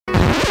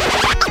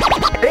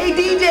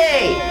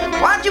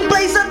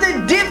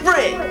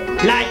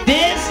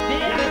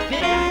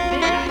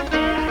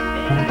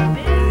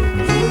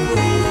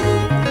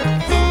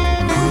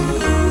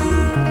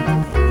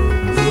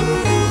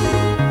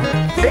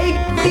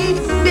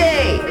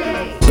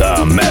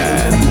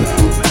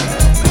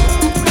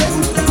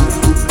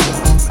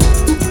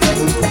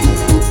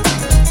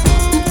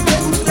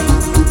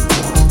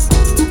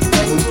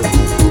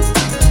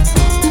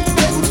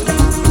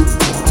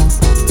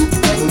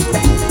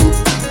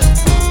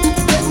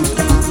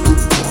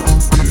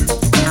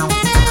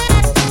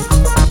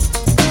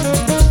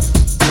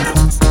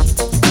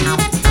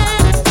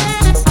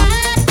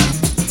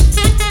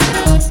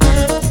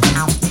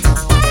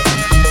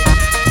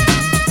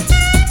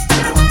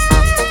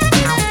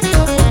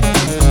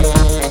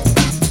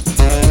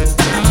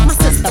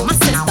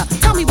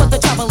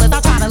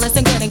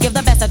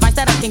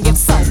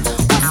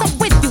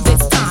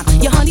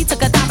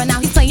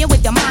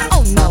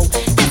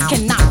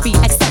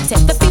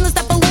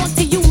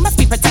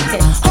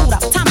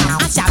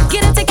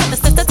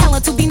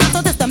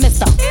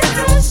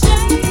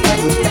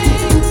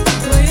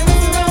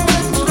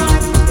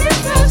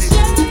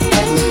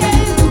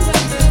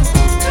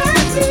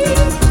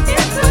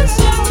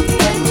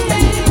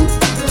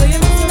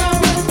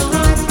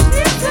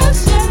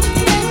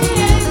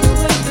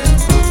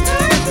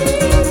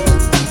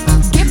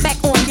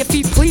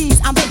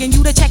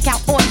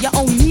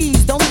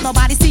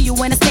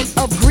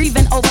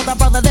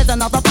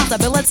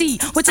responsibility,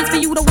 which is for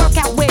you to work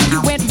out where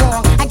you went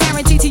wrong. I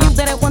guarantee to you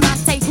that it will not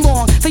take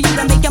long for you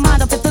to make your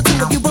mind up if the two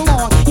of you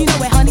belong. You know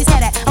where honey's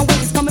head at and where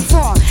he's coming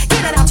from.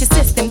 Get it out your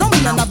system, don't be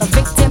another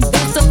victim.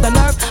 This took the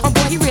nerve, oh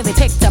boy, he really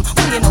picked him.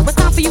 Well, you know, it's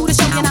time for you to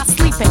show you're not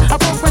sleeping. A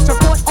progress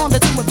report on the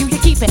two of you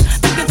you're keeping.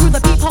 Peeking through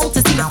the peephole to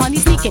see if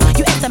honey's sneaking.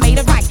 You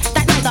estimated right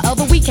that night the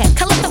other weekend.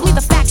 Collectively,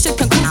 the facts should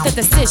conclude the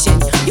decision.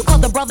 You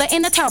called the brother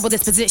in a terrible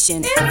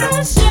disposition.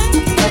 It's a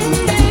shame.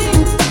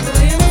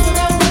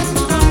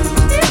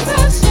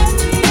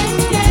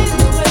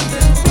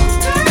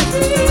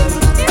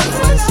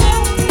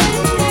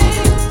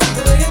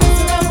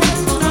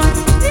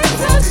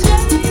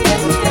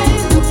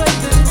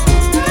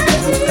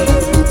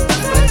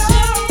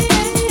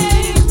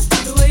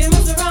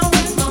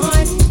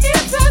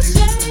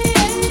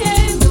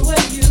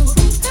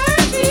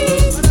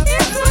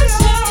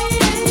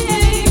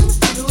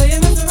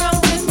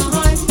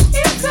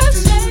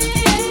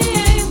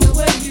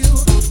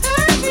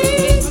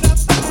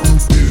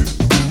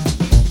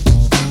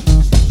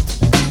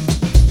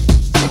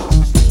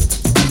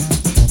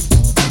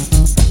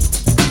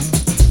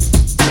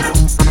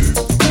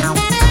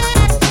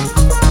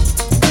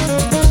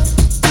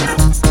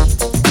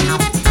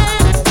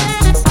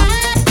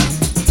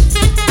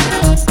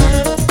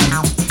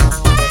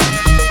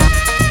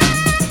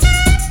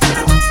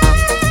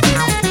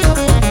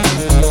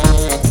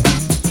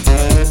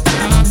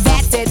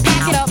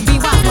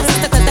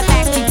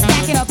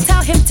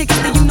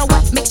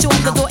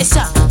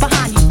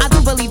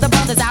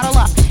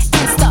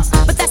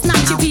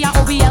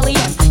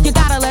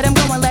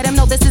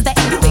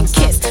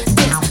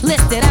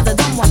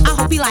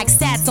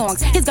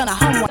 He's gonna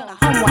hum one.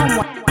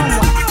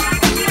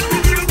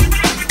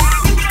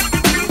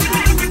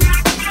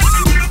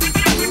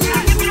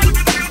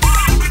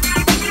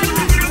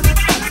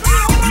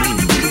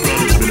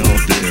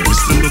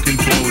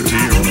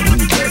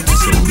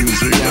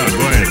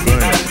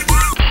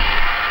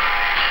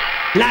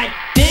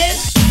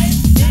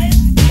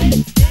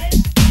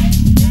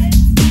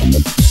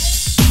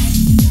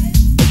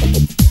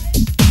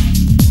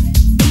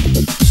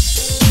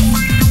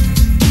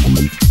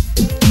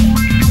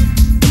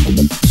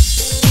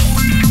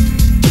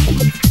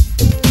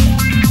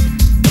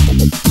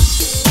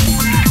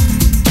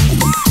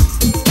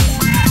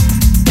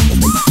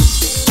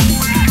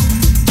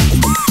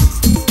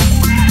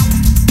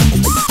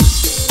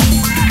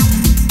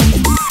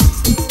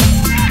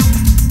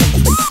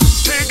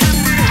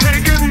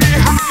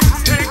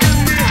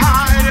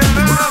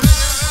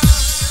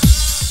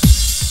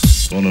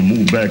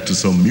 Back to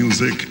some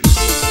music.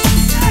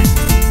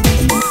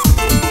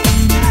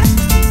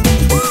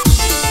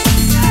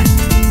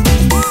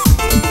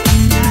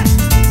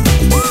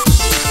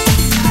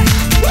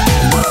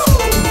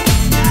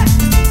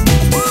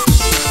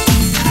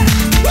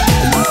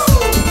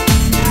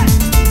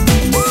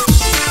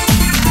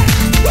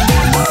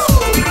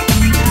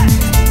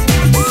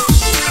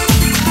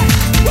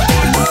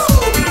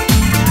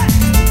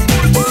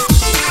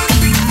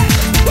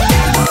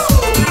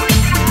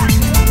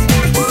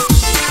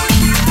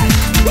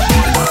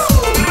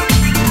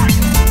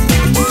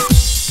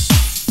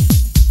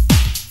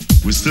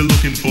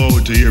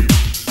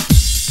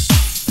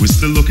 We're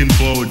still looking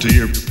forward to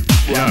hear.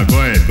 Yeah, go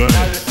ahead.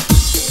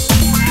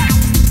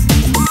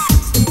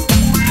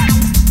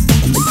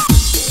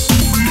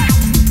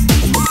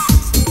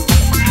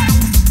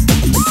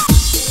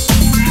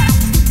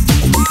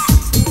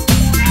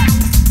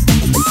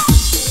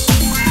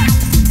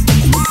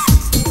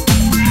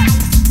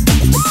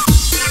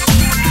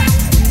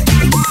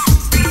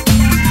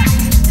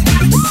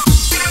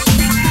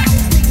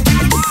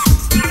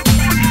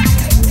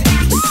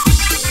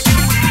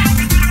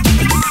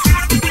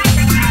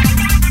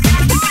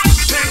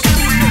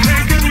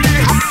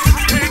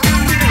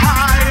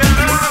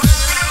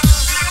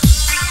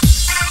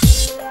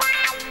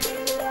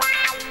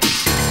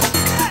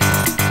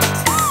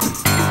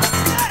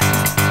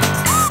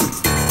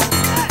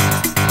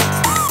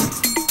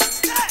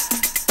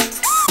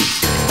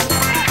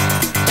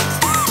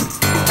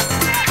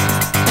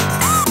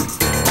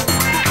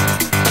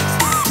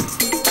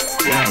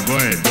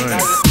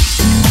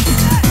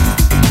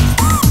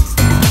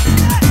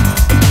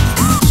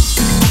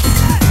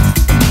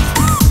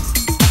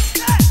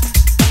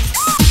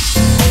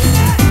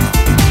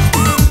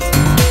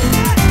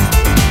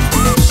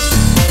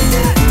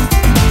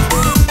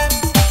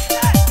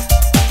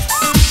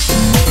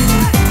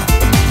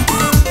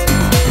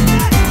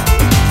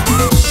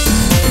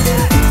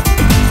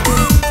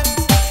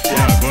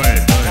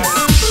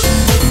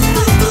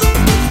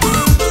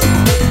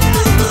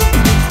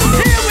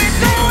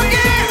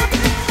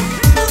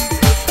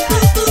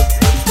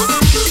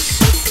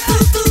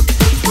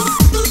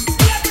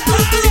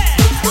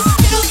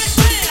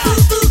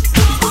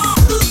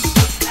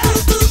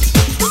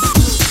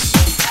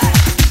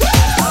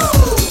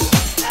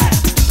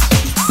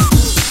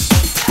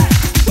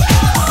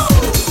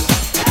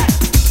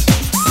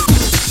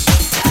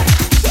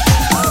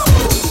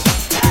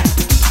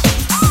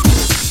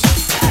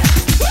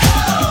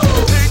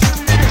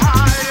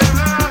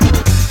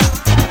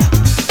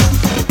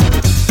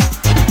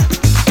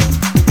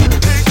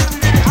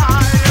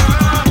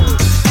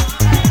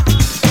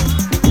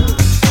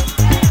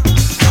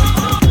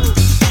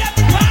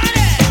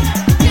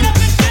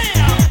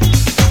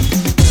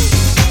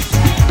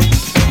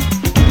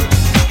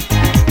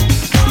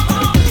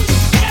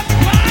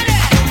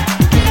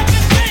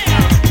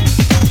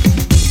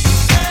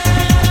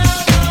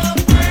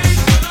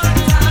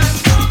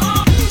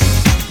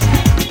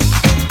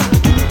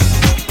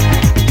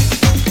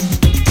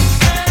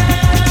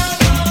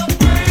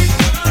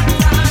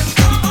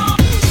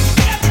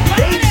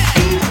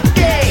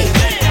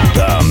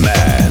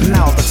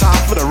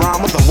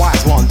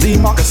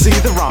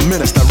 prime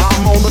minister.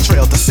 I'm on the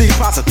trail to see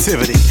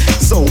positivity.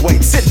 So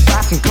wait, sit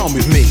back and come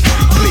with me.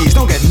 Please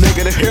don't get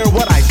negative, hear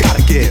what I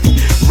gotta give.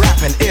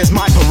 Rapping is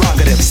my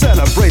prerogative.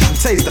 Celebrate and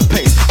taste the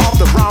pace. Off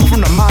the rhyme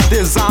from the mind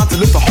designed to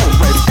lift the whole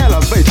race.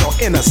 Elevate your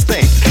inner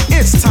state.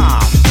 It's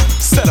time.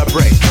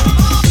 Celebrate.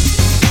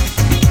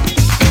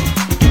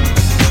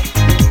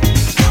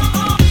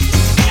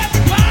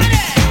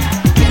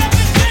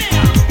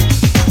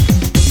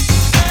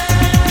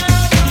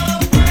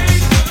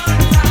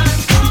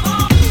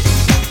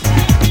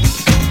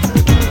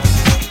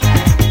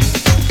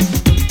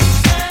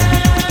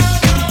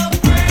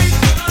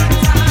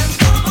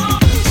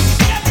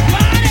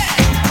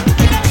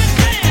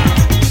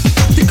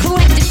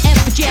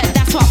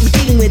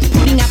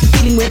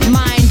 With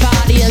mind,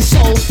 body, and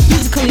soul,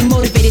 musically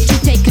motivated to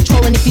take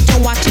control. And if you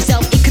don't watch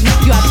yourself, it could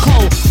knock you out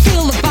cold.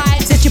 Feel the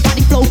vibes, let your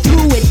body flow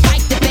through it.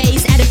 Bite the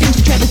bass, add a pinch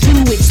of treble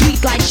to it.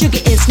 Sweet like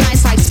sugar, it's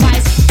nice like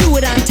spice. Do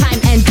it on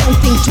time and don't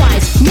think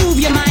twice.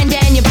 Move your mind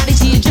and your body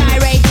to your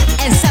gyrate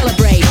and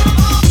celebrate.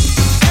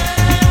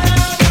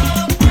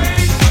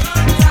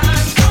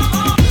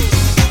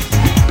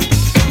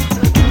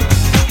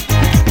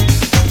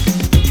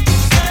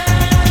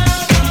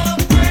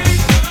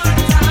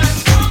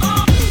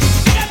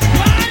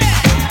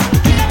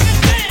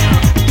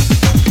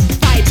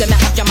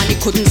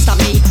 Couldn't stop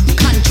me.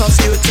 Control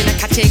lyrics in a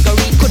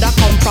category. Could have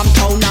come from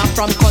town or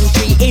from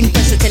country. In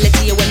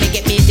versatility when they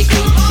get me a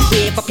degree.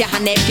 Wave up your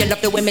hand if you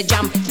love the way me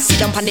jam. Sit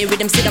down on the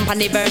rhythm, sit down on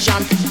the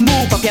version.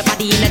 Move up your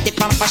body in a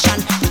different fashion.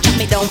 Jump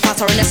me down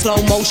faster in a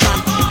slow motion.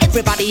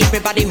 Everybody,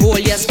 everybody hold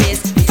your space.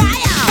 Fire!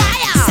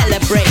 Fire!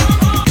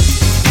 Celebrate.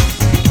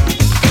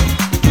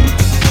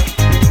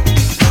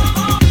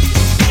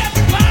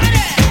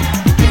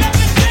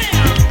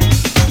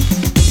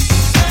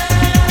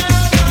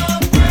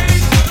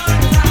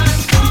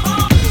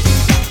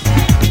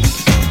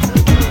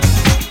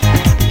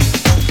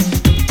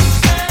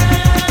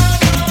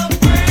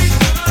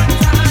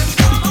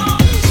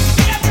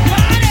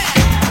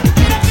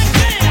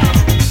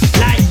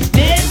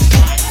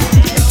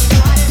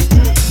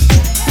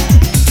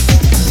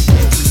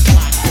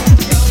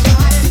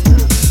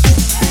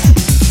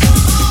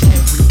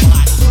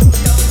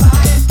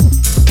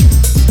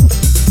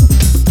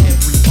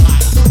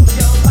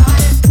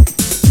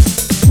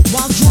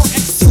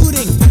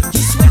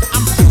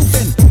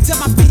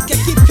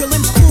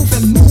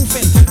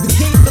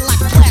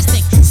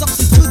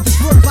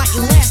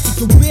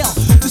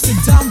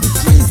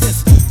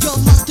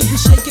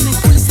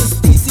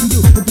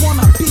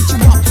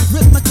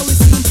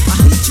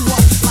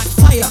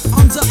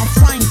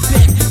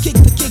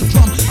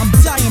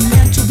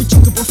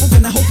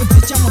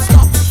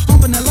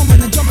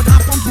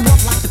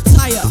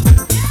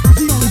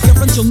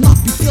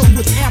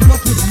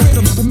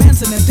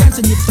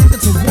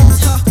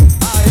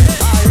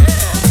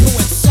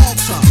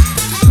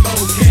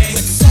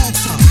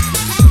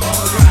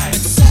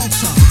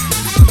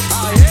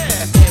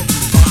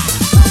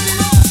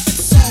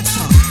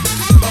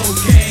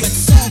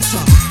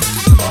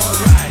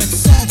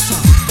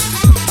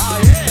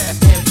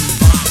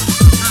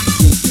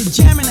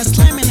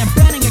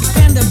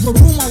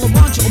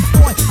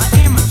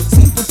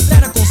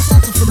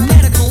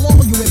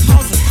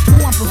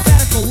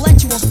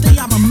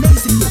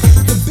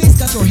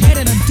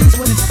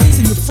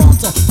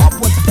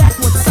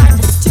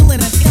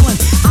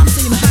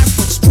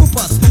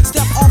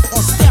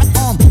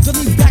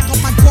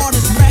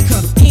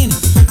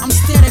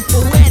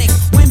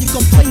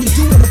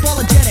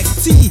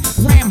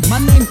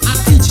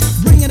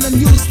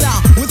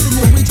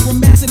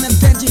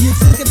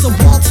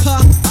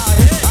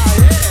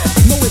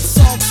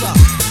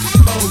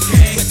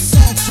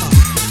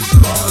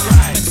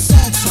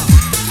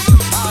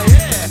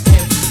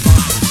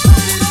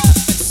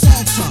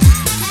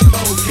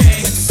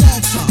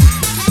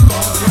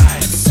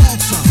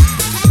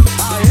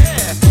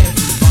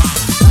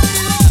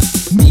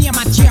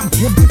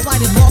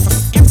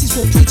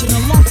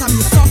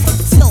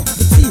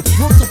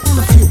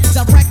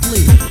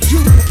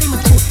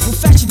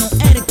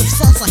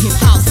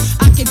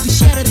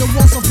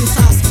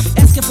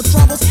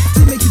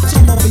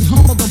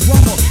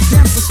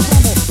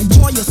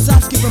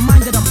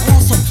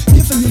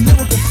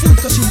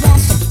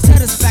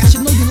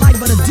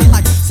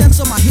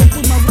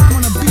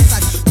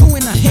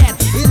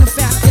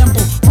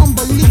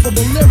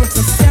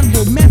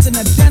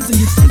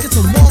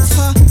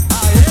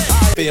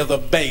 Feel the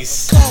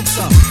bass.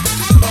 Salsa.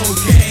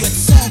 Okay.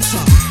 Salsa.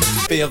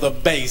 Feel the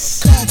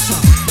bass. Salsa.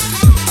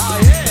 Oh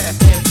yeah.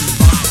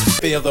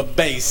 Feel the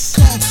bass.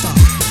 Salsa.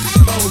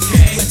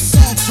 Okay.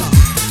 Salsa.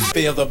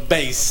 Feel the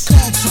bass.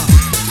 Salsa.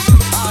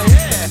 Oh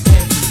yeah.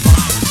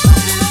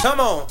 Come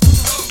on.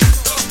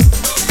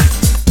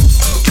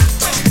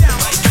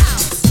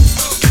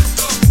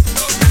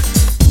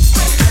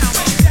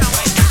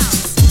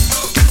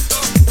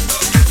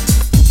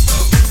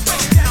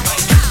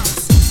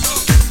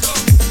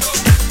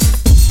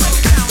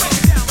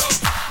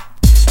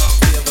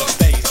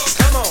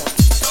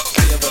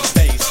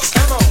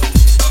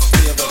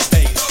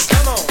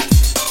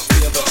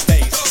 Feel the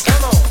bass.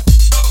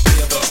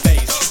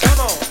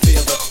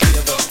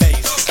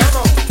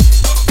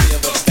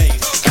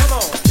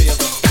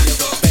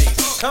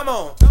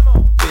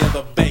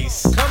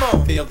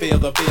 feel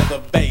the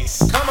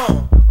bass. Come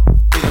on,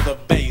 feel the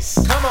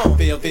bass. Come on,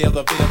 feel the bass. Come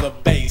on, feel the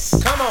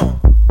bass. Come on,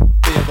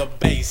 feel the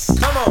bass.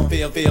 Come on,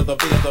 feel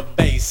the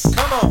bass.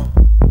 Come on,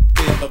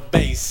 feel the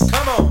bass.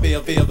 Come on,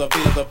 feel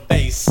the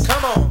bass.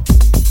 Come on,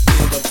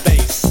 feel the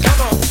bass.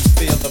 Come on,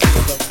 feel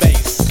the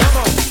bass. Come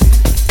on,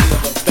 feel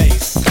the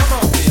bass. Come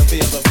on,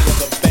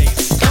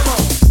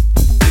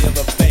 feel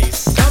the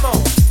bass. Come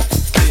on,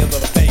 feel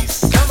the bass.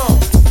 Come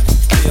on,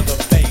 feel the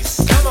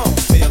bass. Come on,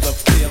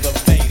 feel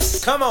the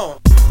bass. Come on.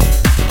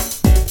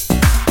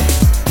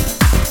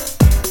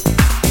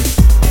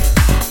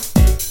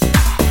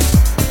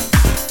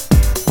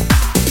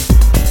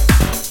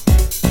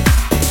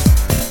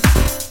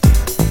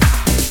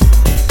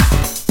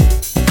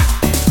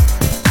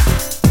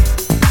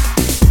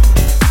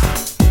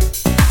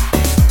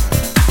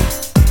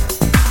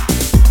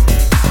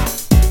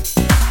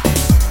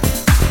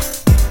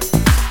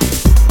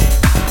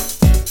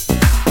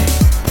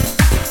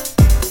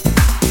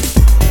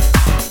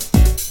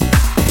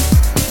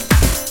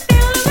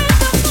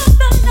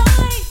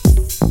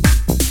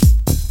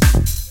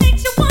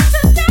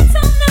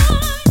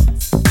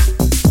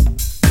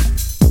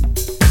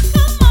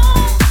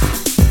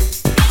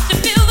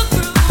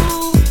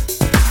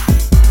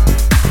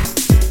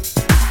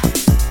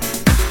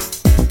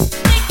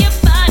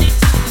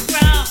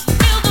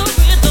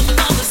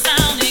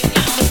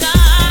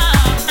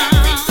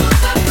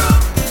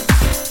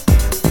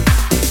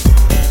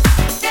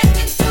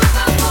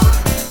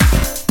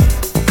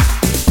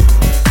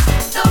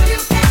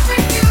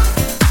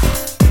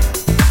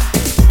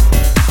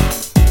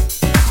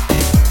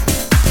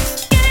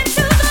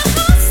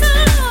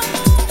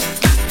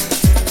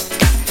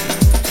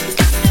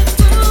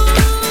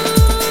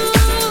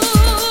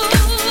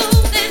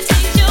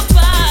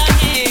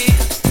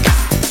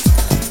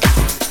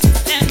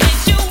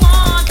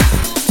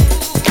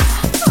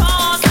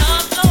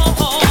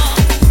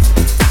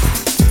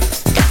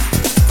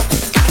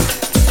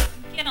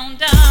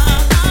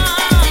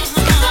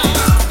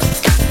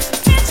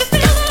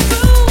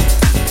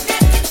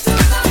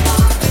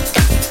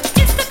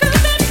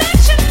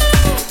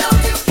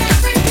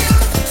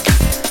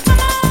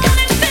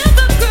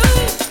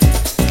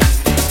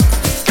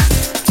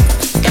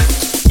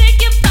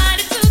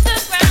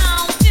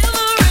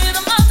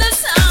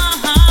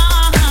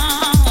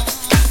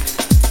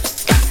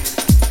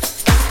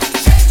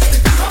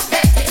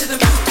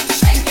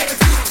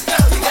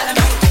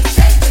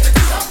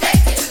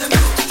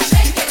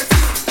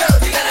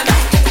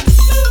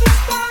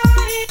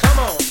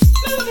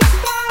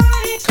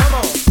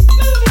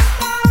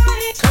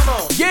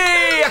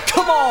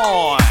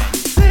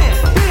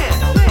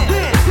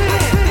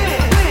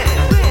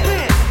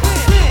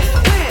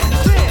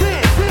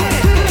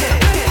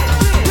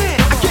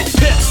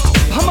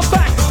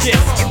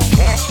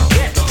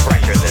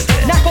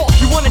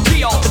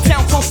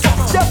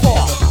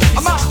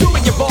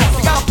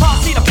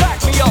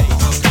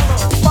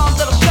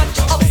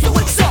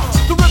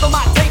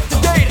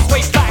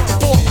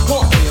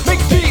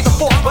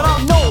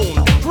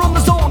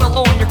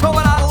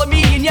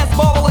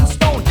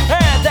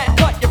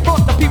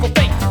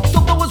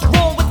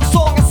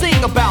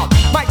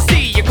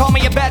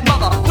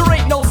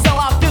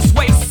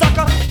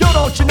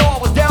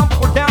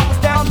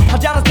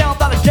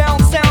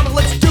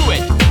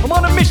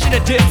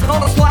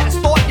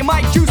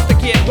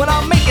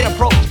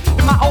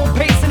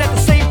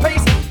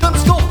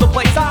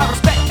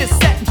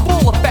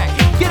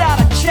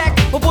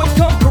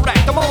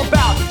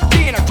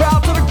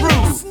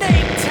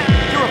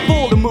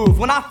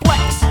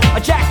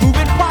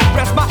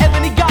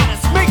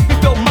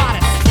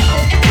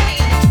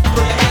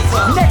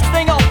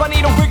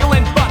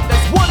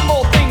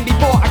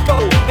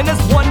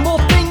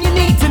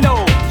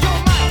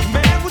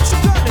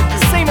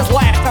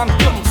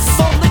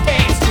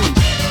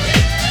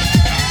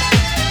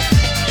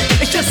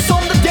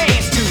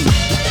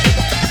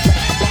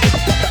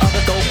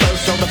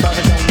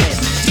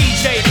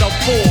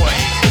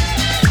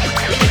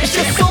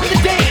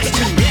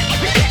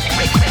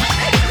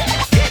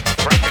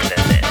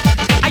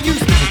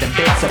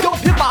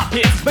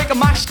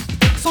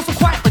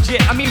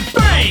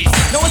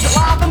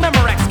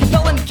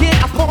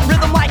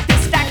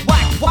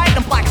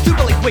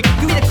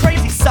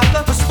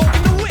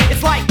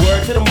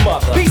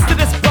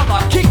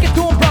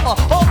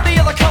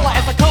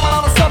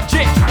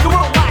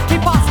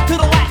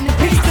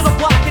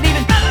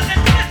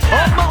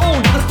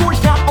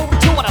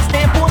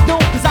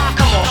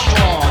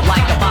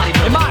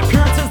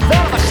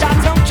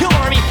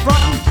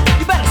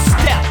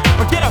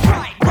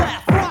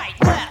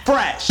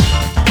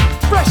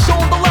 Fresh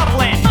on the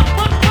level end.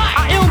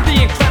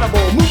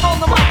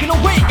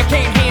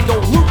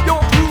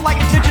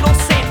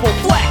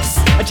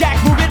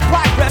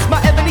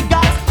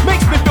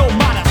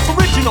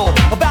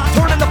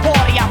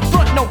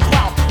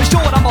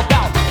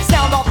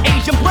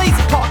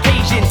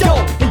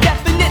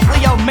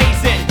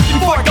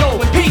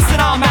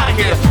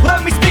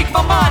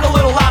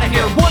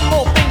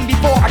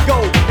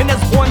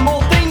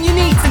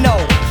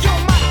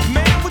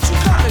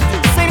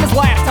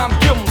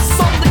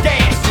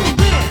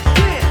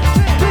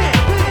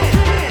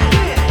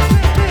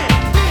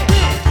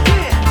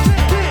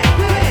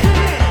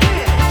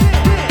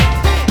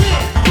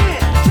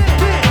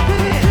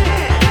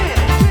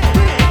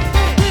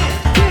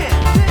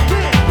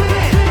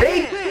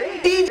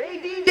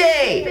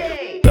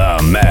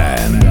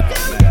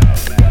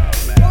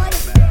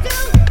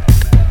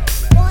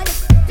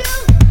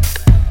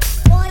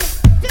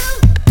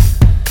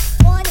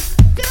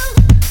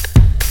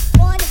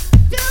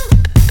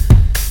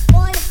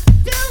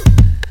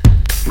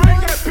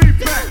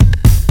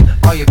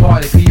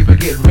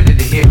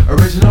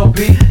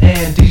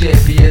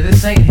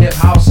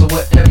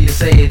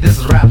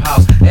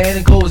 house, and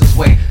it goes this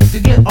way. To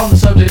get on the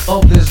subject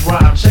of this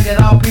rhyme, check it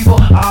out, people,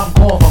 I'm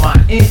going for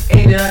mine. It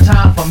ain't enough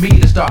time for me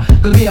to start,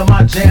 cause me and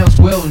my jams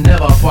will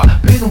never part.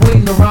 Been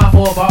waiting around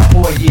for about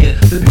 4 years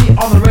to be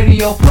on the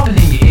radio, pumping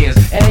in your ears.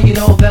 And you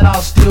know that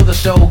I'll steal the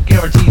show,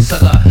 guaranteed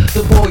sucker,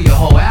 to pull your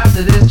hoe.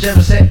 After this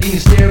jam set in your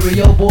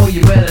stereo, boy,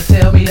 you better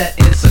tell me that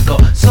it's a go.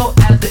 So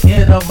at the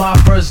end of my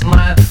first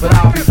line, but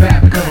I'll be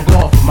back because I'm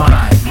going for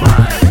mine.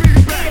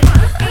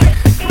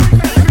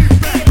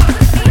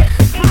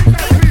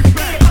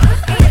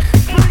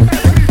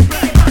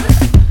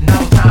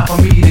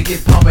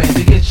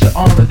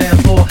 On the dance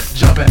floor,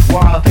 jumping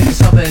while I'm thinking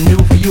something new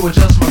for you or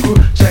just my crew.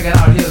 Check it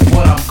out, here's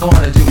what I'm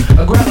gonna do.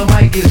 I grab the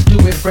mic, get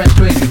stupid, fresh,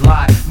 crazy,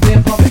 lie.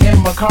 Then pump it in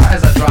my car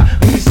as I drive.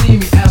 When you see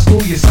me at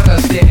school, you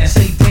suckers stare and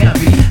say, damn,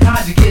 B,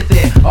 how'd you get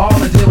there? All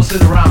I did was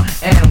sit around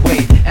and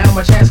wait. And when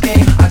my chance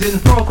came, I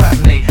didn't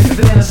procrastinate. And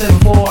then I said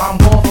before, I'm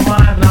going for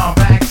mine. Now I'm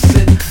back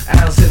sitting and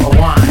I'll sip my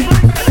wine.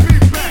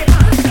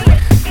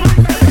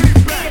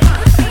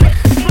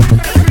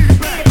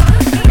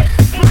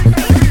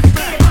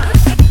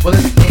 Well,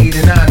 it's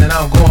 89 and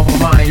I'm going for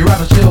mine. You're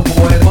rapping chill,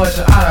 boy, but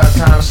you're out of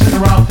time. Sitting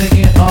around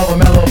thinking of a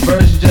mellow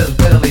verse. You just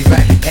better lay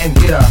back and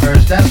get a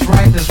hearse. That's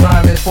right, this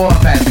rhyme is for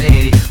past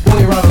 80.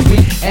 Boy, you're on the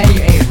beat and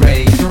you ain't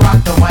ready to rock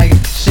the mic,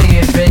 shake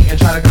and bake, and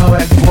try to come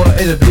back, boy,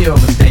 it'll be a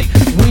mistake.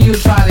 When you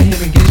try to hit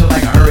me, get you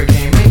like a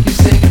hurricane, make you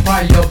sick and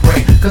fry your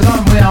brain. Cause I'm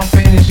when I'm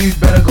finished, you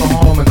better go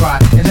home and cry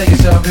and tell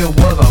yourself it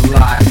was a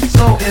lie.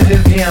 So in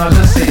this game, I'll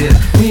just say this: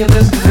 when you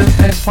listen to this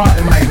next part,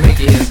 it might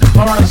make it hits.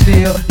 My rhyme's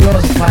steel,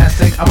 yours is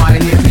plastic. I'm out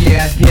of here,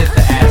 yeah, hit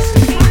the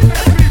acid.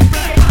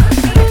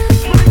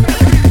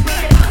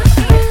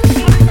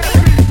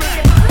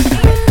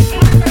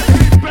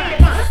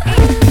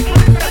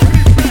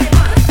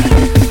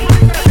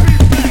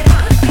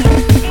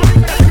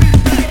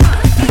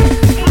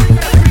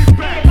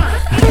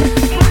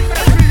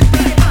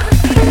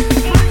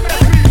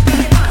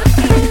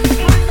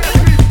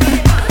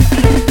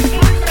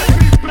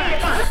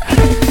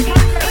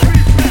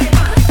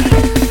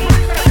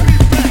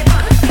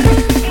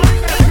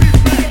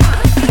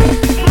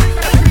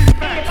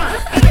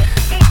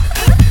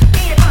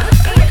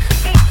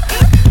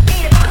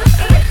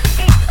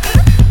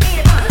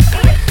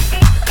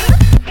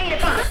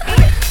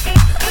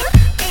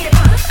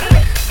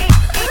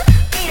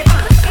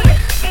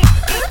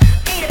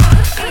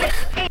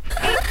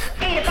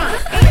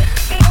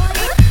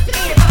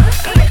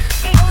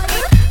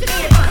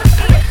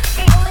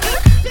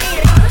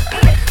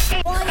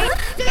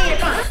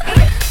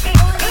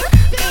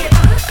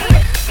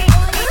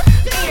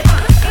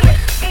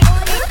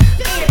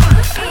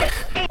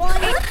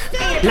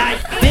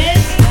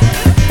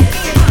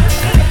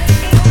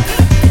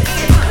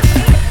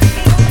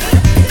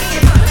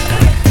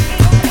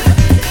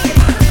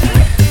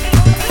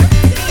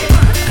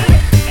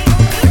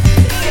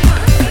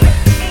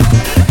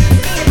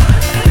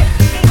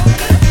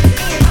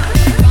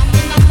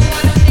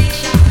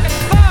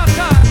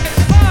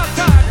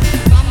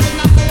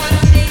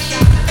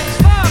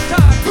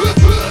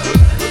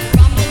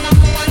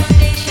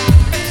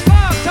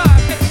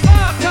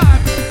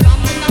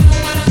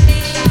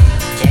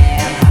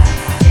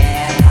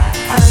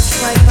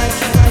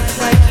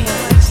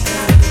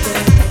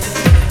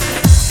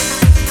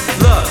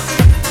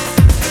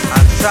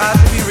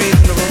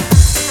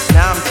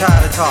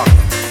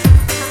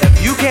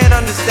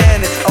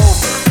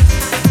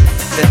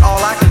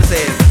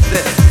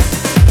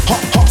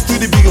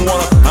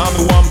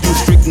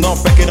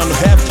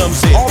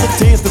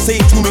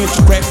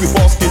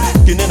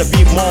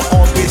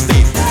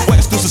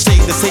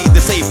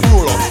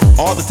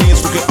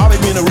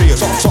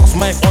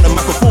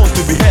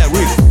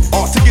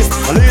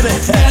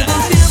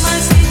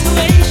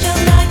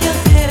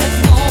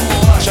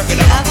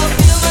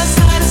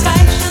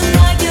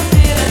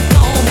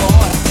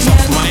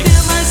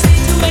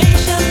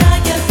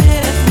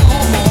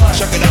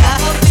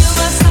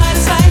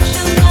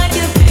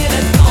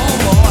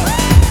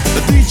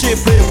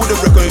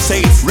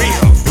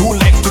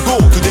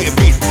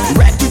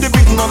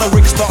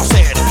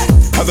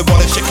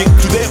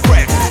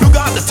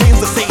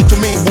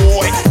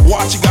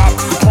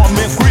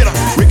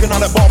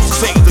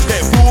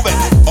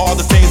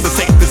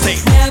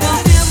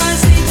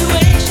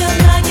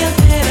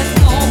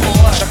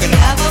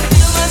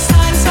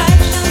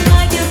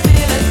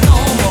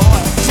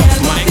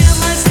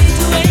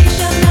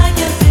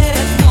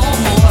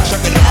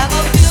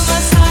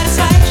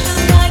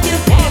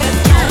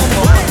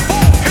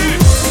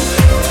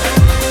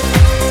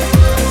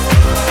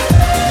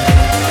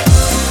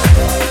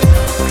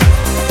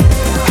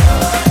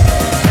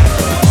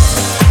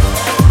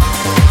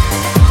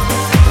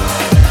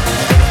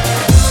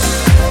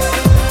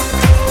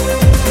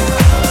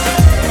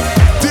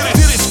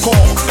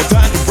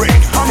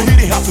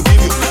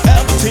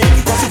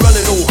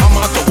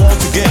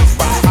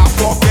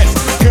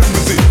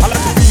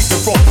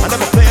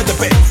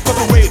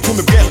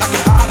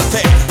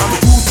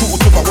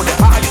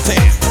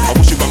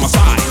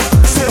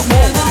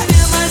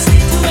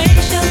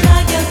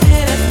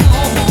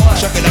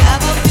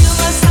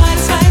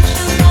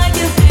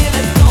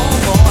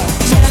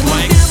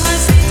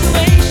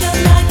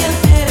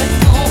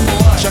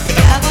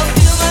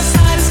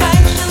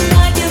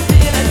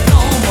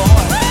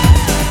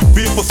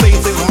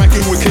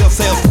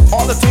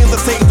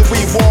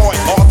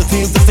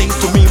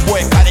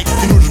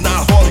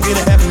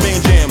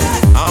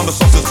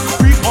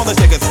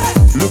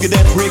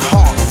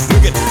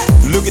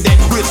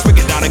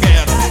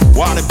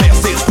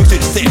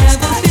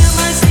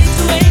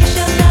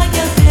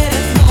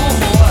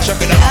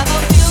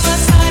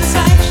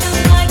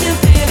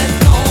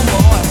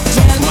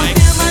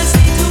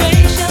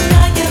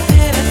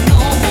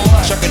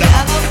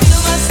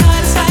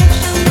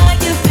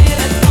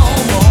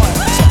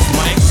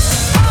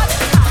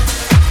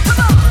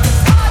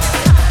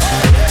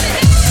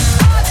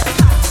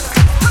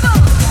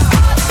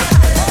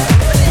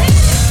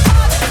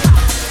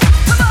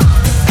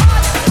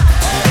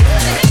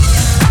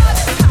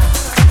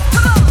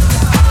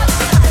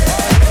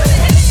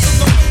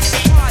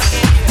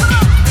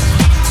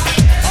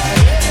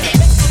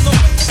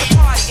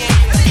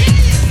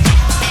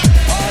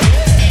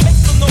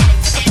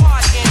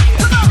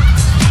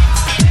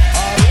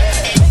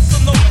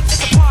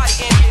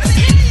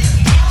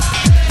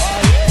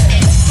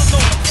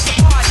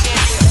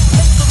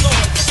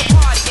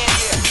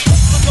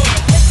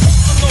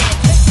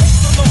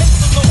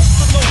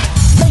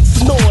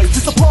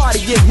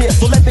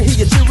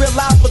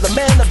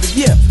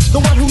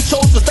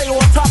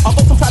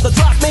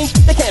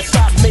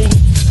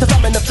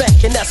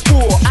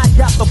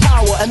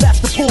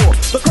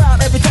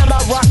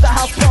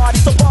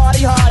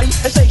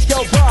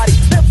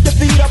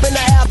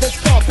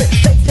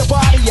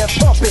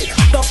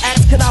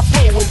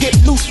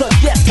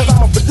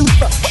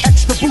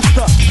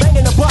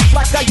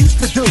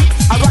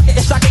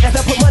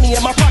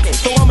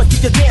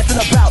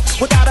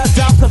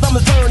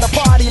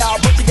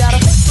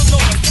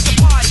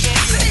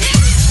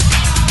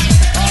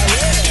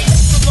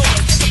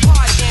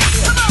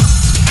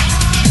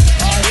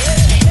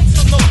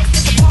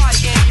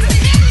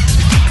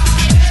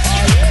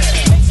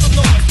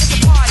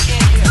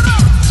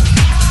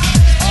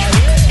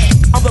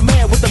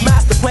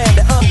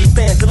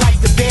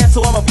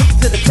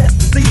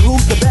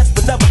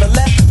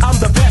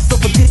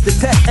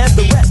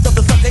 the rest of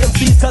the sucker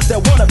MCs cause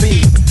they're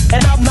wannabes. And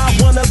I'm not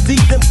one of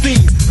these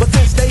MCs, but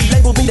since they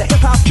labeled me the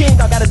hip hop king,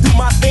 I gotta do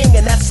my thing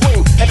and that's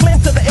swing and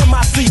cling to the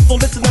MIC. So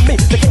listen to me,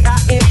 the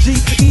KINGEDDIE.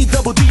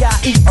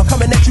 I'm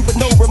coming at you with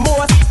no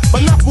remorse,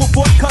 but not full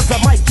force cause I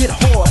might get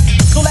hoarse.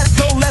 So let's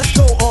go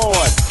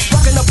on.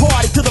 Rockin' the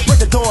party to the break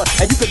of dawn,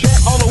 and you can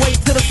dance all the way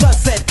to the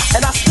sunset,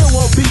 and I still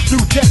won't be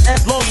through just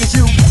as long as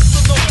you.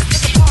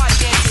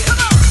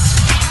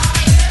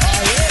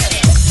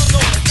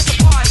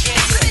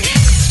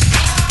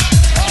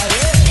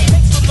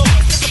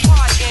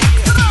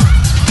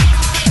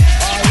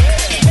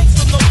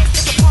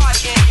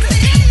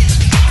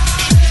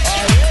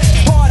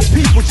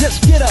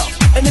 Just get up,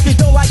 and if you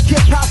don't like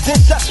hip hop, then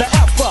shut the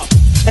F up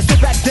and sit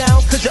back down,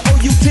 cause you're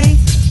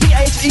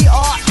O-U-T-P-H-E-R-E.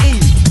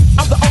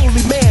 I'm the only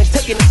man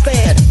taking a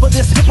stand for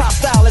this hip hop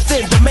style. It's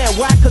in demand.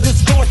 Why? Cause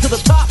it's going to the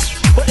top,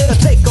 but it'll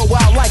take a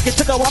while, like it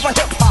took a while for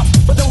hip hop.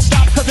 But don't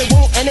stop, cause it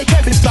won't and it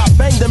can't be stopped.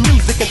 Bang the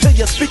music until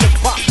your speakers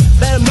pop.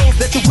 Let them know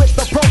that you're with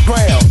the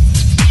program,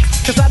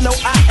 cause I know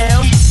I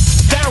am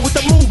down with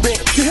the movement.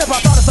 You hip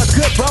hop artists are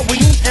good, but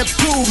we need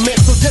improvement.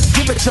 So just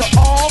give it your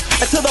all,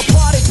 and to the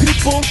party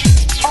people,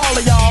 all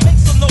of y'all,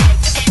 make some noise,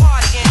 it's a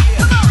party in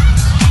here.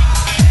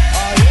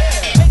 Oh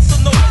yeah, make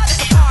some noise, it's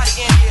a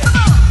party in here.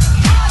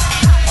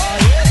 Oh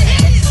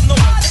yeah, make some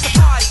noise, it's a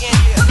party in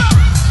here.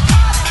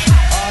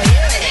 Oh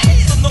yeah,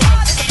 make some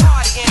noise, it's a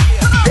party in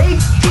here. They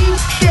keep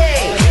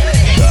saying,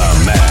 the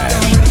man.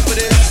 Y'all ready for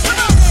this? Y'all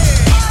ready for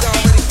this?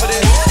 Y'all ready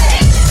for this? Y'all ready for this?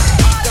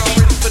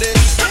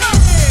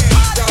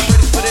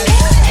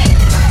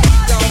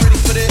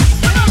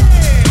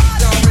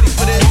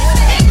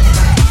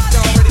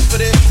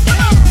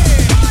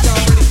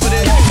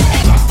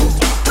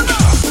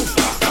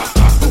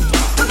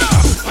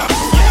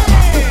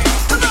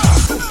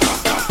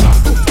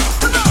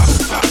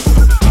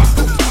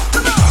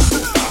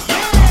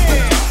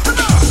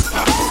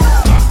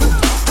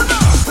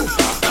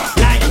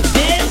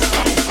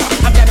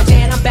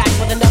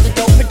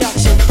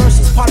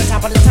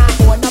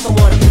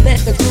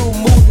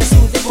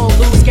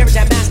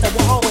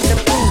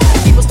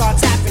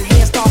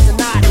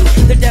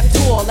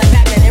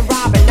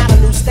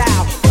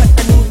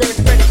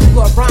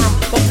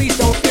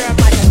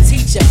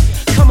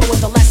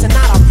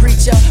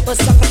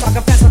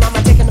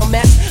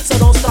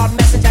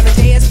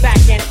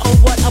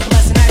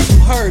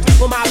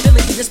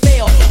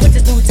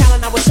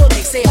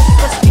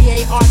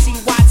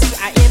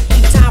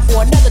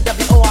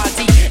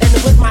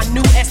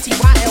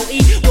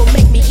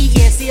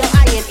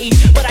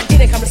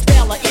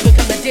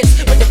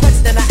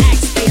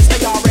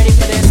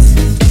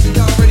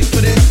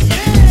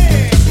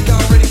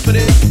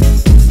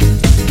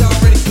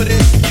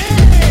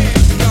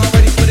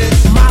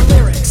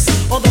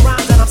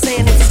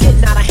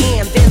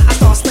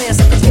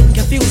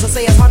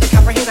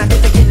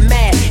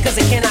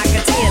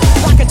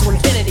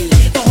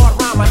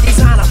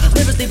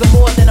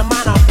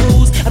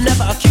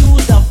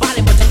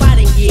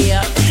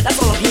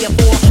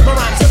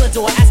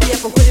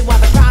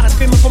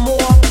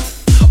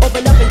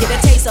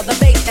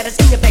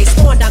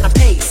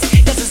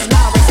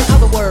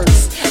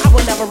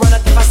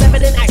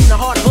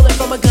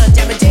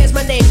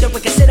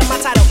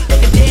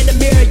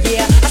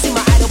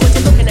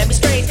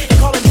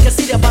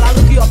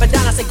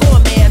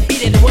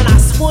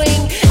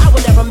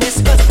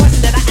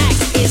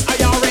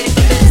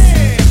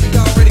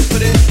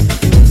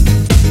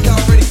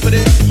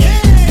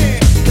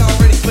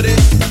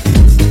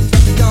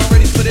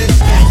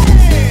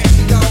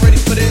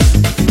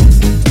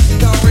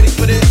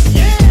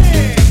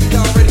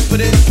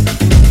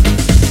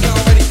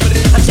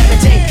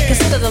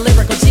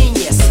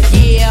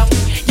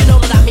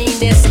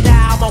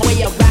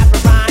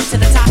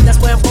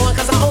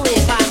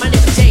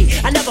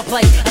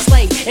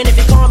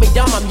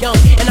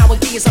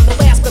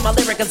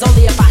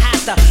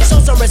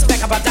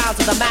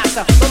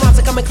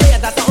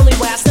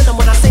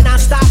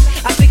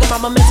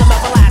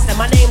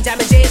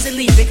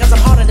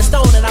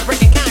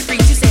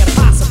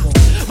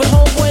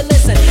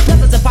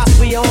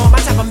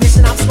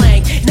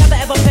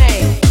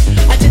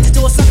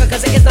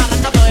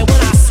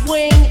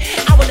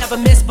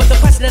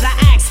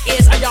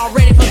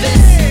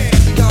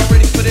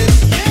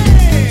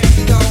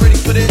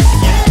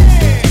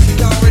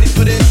 Y'all ready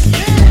for this?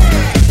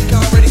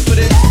 Y'all ready for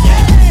this?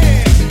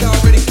 Y'all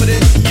ready for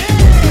this?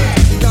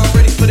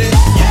 Ready for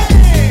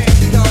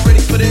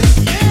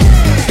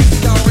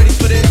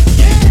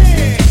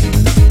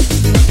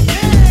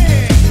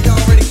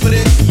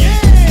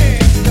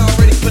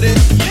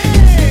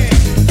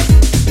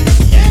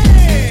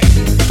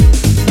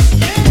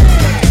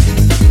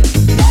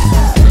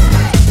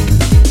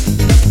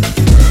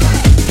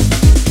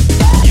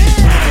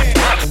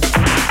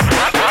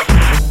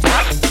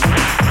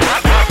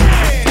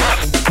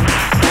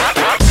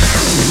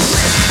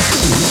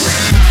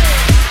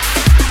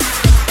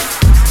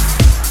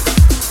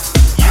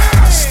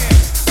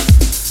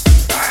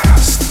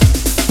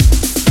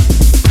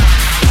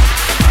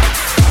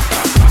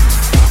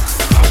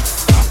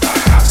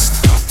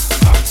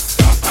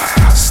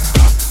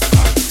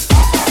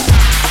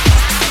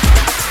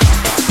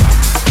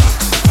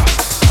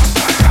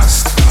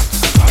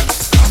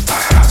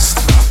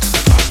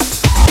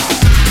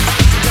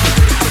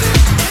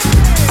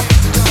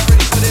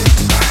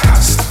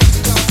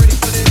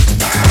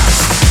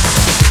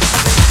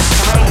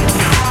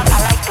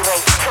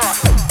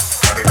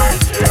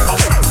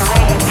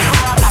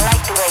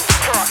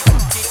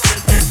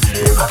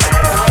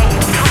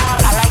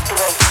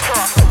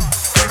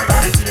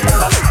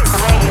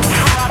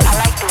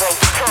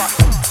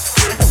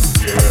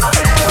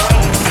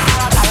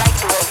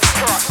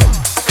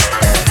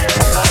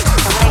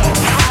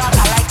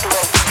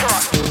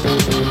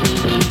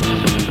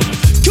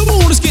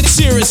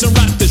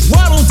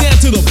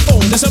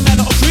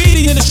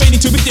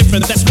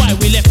different, that's why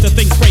we left the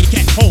thing break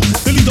at home.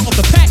 The leader of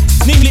the pack,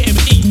 namely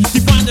M.E.,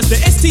 defined as the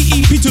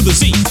S-T-E-P to the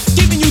Z,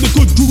 giving you the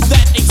good groove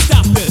that ain't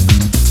stopping.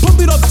 Pump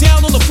it up,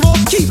 down on the floor,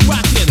 keep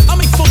rocking. I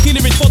make funky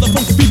lyrics for the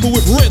funky people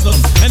with rhythm,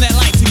 and that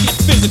like to get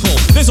physical.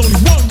 There's only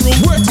one real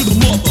word to the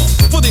mother,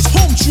 for this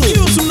home truth.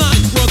 Feel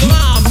tonight, brother.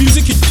 My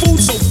music is food,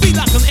 so feel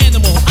like an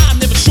animal. I'm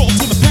never short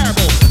to the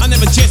parable, I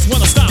never just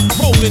wanna stop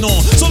rolling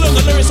on. So learn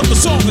the lyrics of the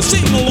song and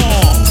sing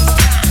along.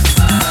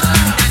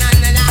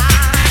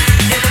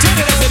 Tell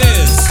it as it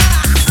is.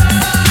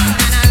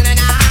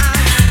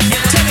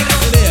 Tell it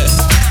as it is.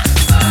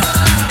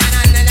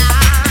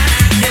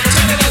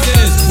 Tell it as it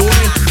is,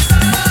 boy.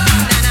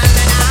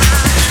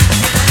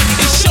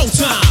 It's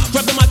showtime.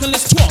 Grab the mic and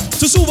let's talk.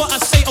 To Suva, I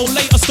say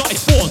Olay, I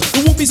started born.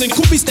 The whoopies and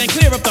coopies stand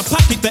clear of the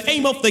pocket. The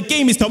aim of the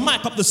game is to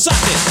mic up the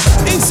socket.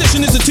 In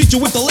session is a teacher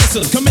with the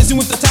lesson, commencing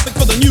with the topic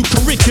for the new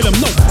curriculum.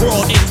 No, we're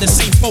all in the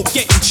same boat,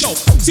 getting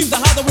choked. Seems the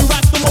harder we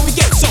rock, the more we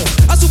get so.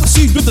 I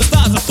supersede with the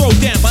stars I throw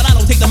down, but I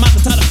don't take the mic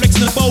and tie the flex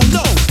in the bow.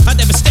 No, I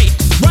devastate,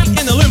 right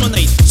and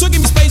eliminate. So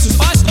give me space as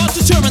I start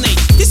to terminate.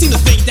 You seem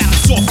to think that I'm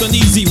soft and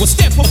easy. Well,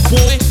 step up,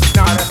 boy.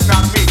 Nah, that's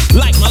not me.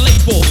 Like my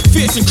label,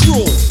 fierce and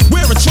cruel.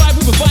 We're a tribe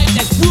with a vibe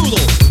that's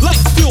brutal. Like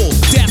fuel,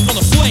 death on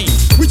a flame.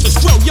 Reach a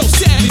stroke, yo,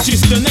 savage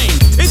is the name.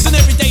 It's an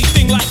everyday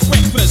thing like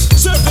breakfast.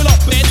 Serve it up,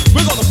 man,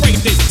 we're gonna break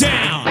this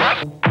down.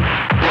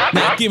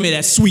 Now give me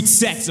that sweet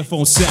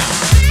saxophone sound.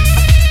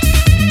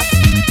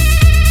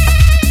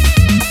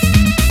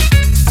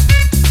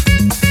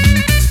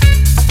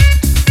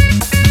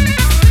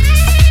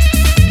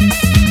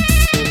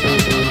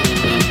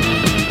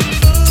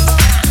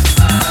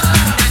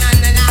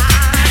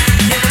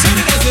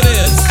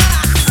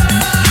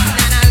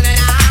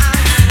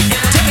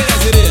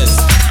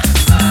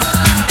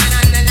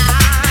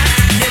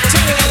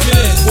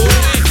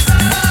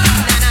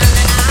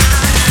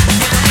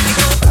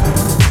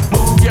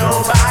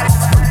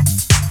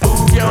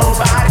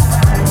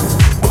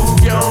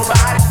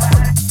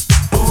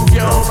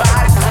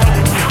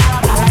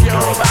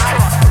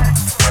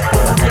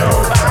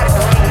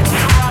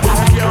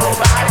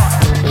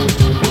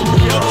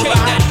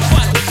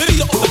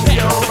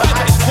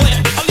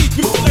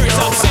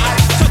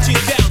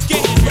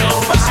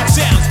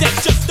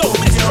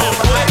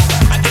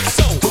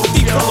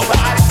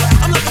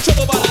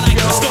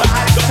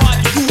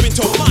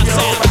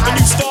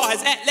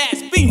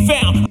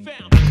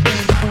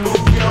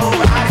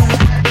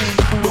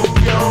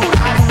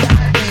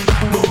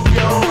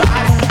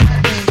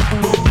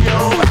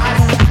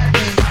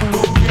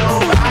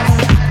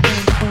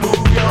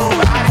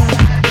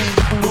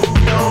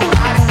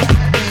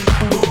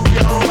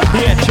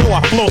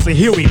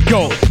 Here we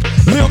go.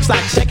 Lyrics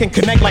I check and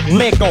connect like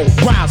Lego.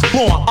 Rhymes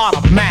flowing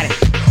automatic.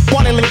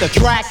 Wanna link the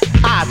track,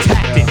 I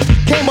attacked it.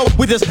 Came up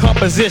with this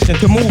composition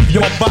to move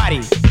your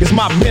body. It's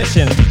my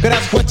mission, cause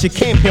that's what you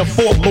came here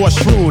for, Lord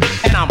Shrewd.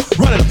 And I'm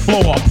running the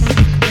floor.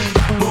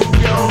 Move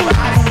your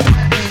body.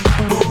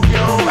 Move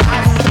your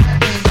body.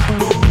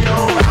 Move your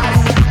body.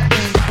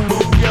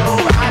 Move your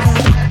body.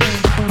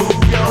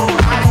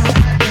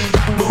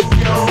 Move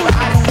your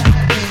body.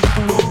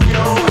 Move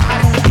your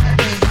body.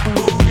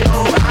 Move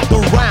your body. The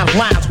rhyme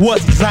lines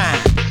was designed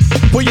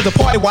for you to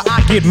party while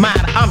I get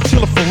mine. I'm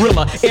chillin' for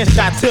real, in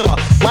Shotilla.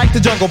 Like the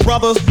Jungle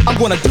Brothers, I'm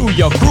gonna do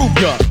ya, groove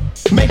ya.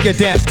 Make you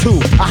dance to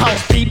a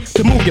house beat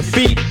to move your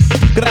feet.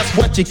 Cause that's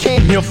what you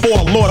came here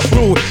for, Lord of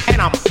Rude.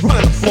 And I'm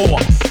running the floor.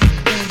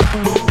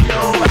 Move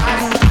your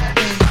body.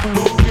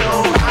 Move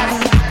your body.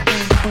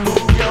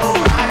 Move your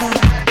body.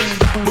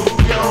 Move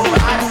your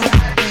body.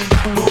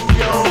 Move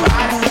your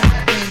body.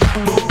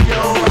 Move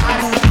your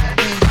body.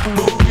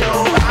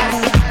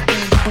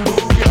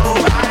 Move your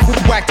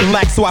body. Whack to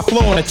lax, so I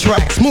flow on the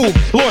track. Smooth,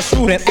 Lord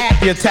Shoot and at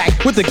the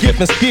attack with the gift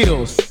and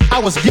skills I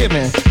was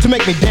given to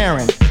make me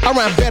daring. I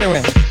rhyme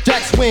veteran,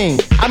 jack swing,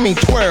 I mean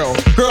twirl.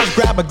 Girls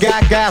grab a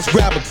guy, guys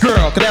grab a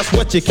girl. Cause that's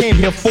what you came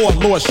here for,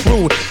 Lord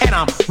Shrewd. And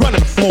I'm running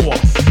the floor.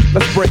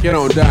 Let's break it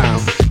on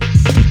down.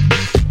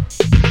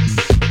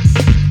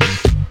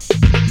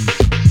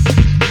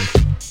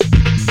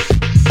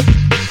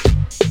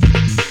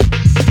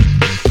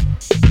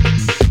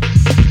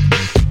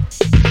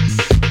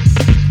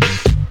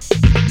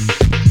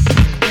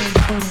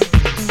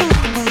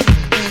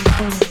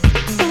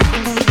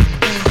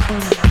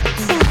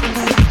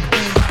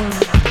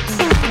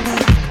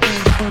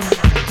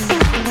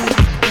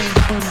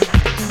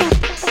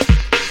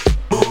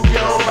 Move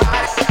your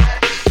body,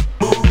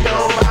 move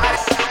your body,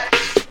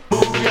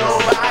 move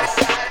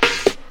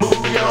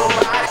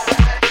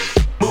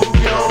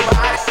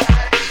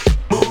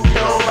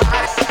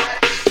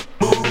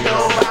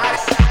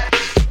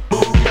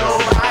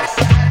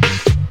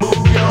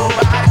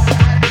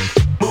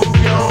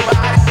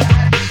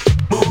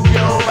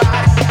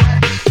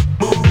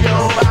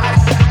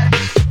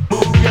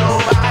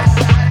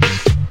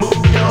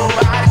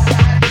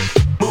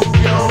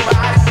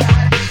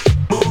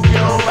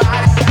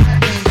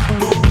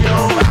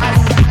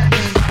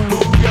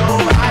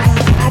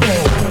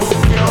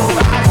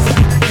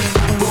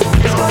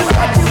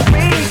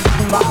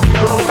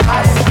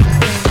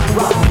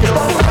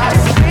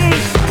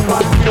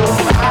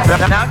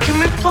Now can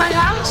we play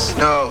house?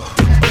 No.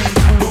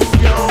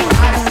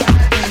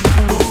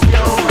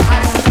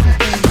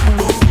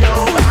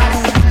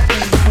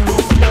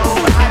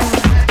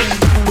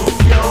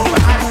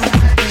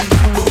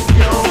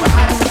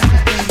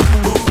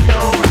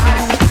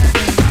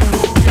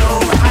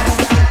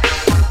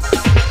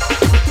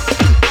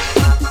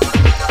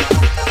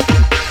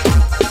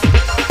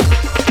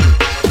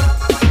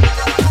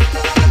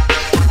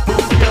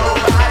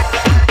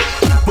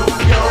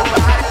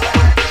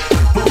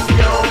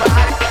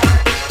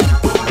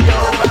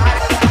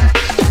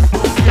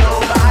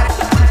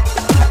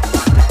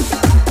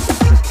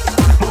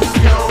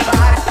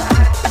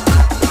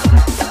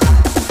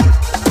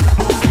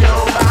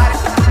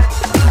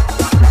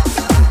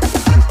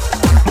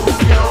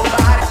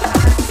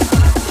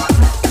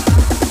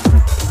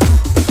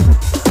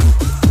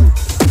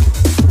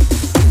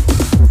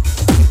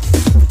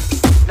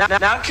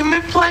 Now can we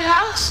play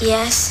house?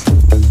 Yes.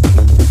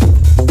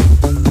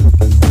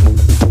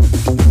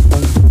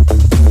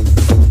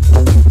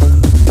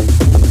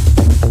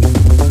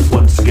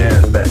 Once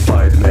again, back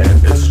by the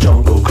man, it's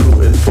Jungle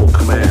Crew in full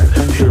command.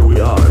 Here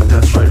we are,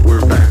 that's right,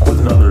 we're back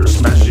with another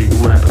smashing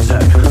rap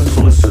attack.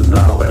 So listen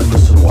now and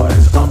listen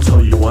wise. I'll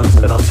tell you once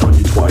and I'll tell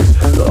you twice.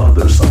 The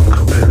other song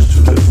compares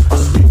to this. A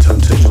sweet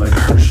temptation like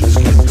Hershey's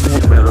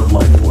Kiss. Man of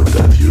life or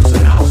death, you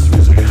say house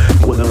music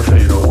will never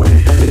fade away.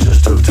 It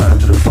just took time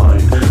to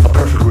define a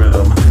perfect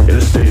rhythm in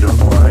a state of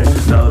mind.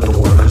 Now that the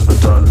work has been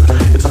done,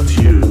 it's up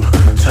to you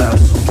to have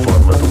some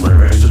fun with the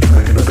lyrics. Just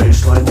making the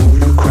bassline move,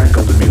 you crank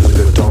up the music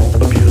and don't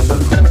abuse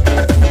it.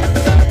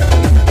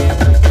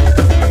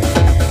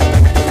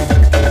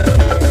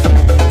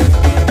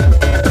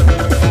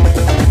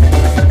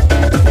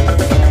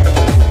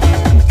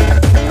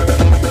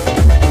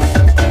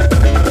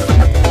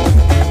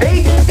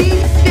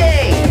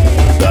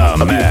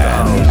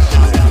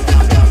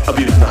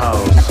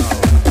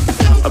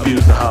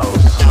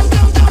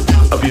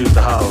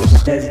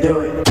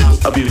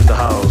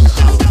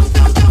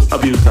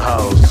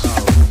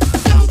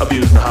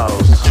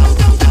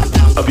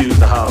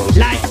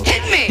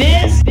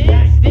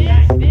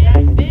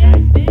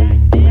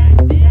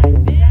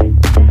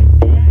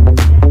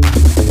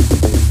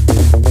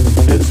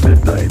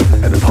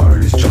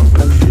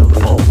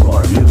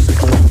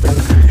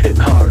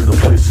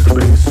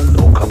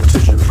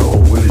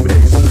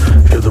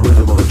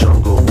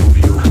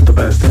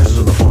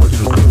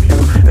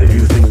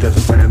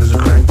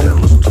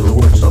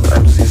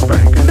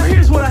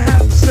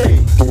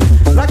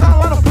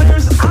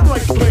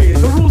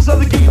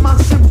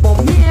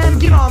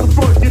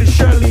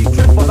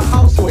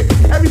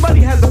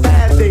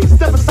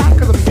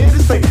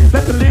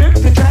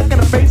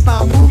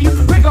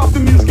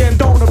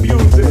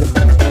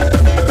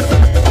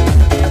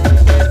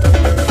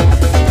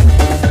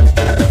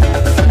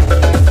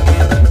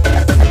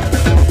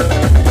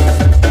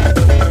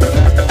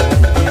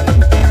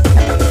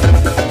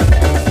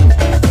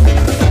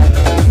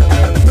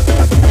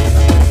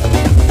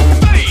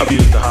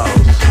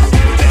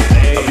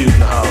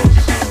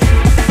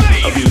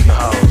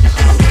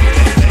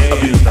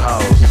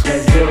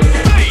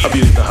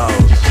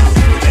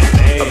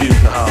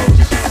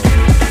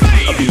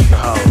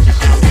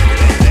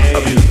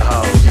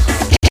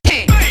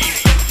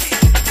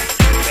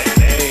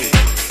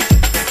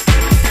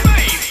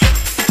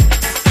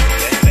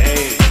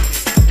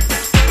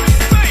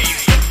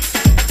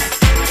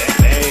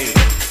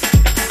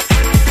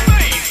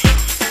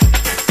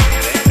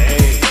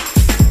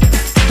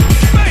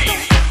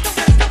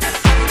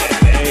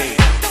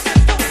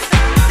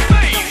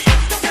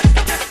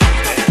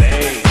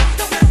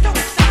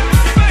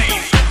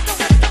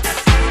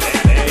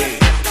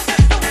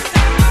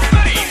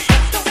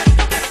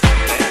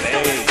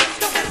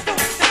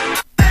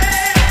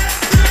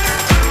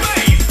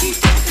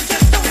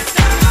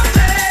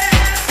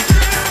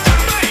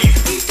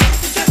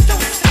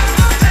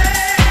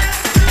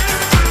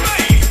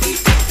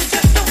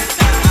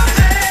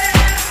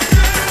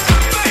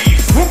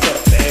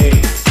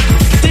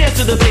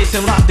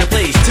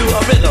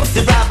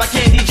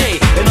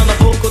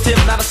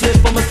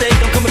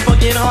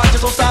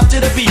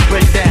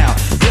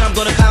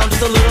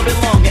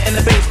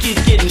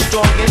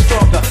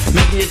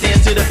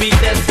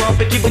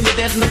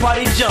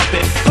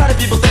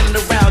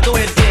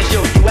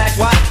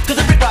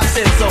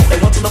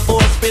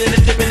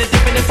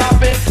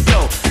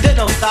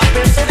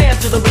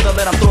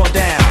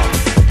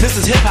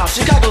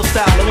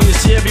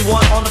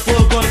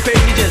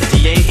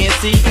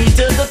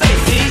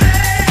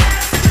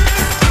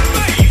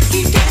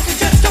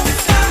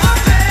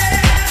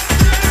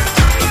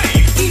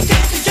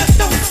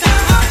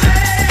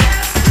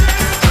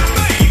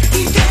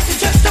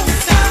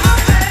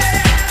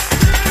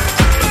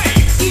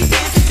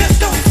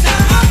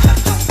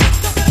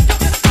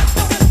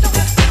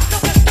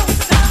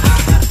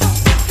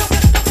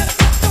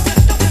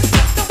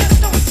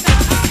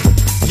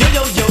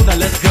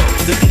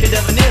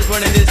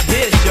 running this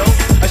hit show.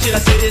 Or should I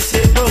say this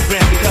hit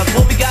program? Because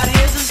what we got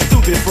here is a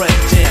stupid friend.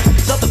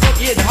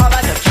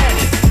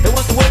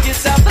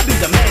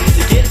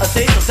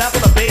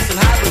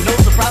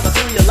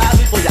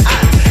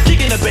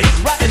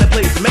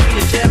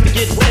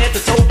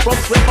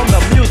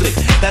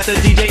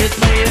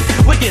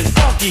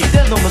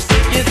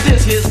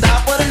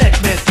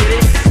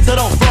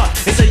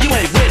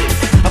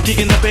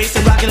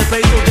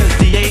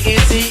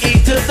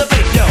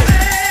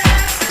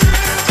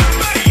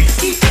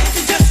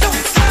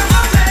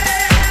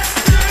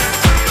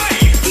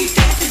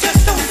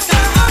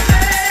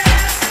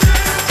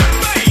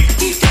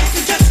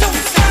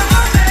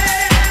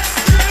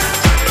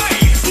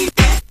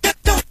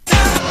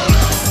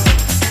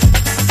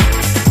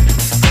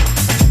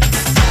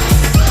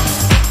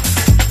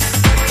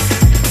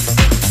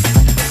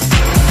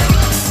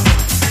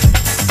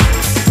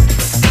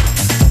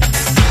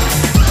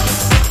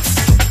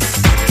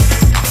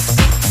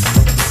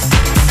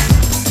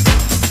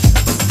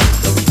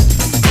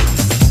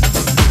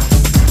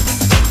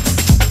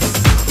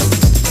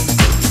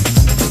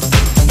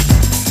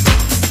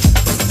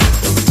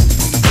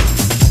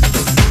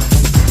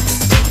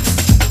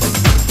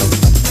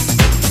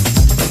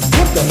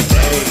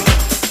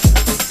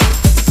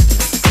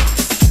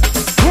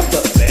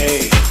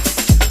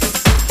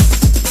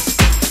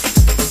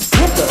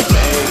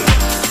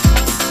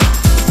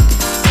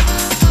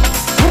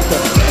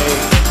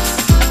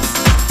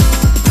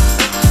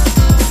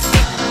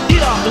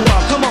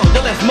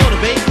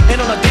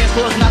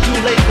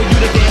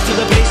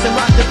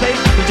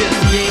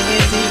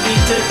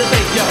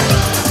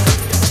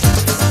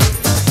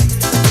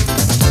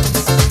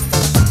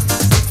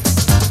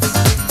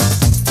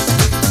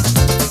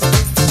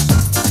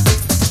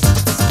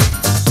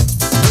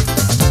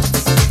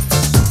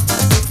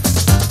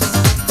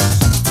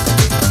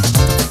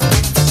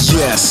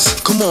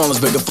 Come on,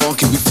 let's make it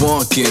funky, we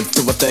funkin'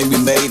 to a thing we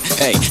made.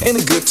 Hey, ain't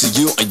it good to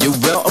you? Are you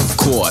well? Of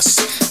course,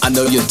 I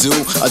know you do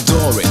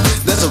adore it.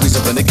 There's a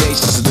reason for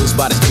negation, seduced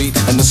by this beat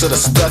and the sort of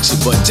seduction,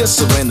 but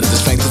just surrender, the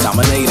strength is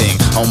dominating.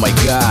 Oh my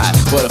God,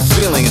 what a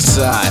feeling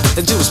inside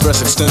that you express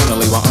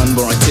externally while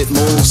unborn tit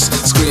moves,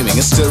 screaming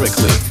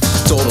hysterically.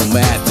 Total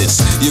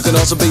madness. You can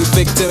also be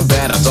victim,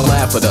 bad, don't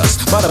laugh at us.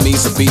 By the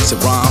means of beats and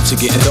rhymes, you're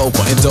getting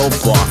doper and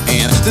doper.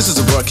 And this is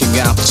a working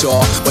out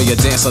chore where you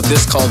dance on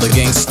this called the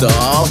gangsta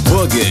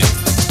boogie.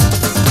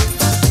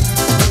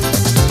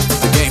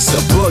 The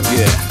gangsta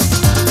boogie.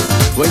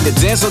 When you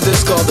dance on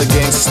this called the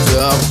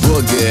gangsta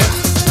boogie.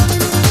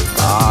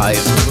 Ah,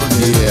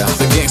 yeah,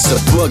 the gangsta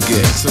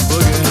boogie.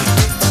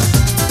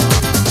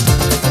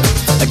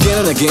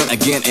 Again and again,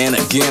 again and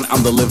again,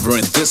 I'm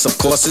delivering this. Of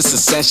course, it's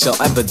essential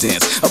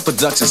evidence of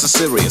production so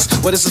serious.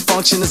 What is the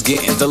function is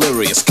getting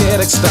delirious.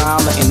 Chaotic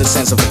style in the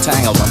sense of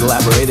entanglement,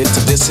 elaborated to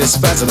this here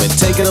specimen.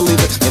 Take it or leave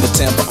it in the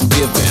tempo I'm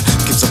giving.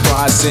 Keep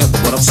surprising,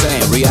 but what I'm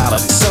saying,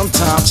 reality.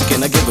 Sometimes you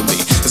cannot give it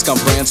me. It's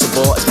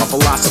comprehensible, it's my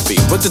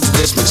philosophy. But the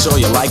dish, make sure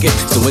you like it,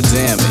 it's doing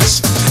damage.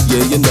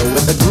 Yeah, you know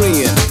it,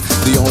 agreeing.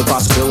 The only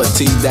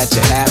possibility that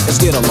you have is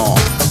get along.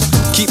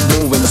 Keep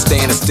moving and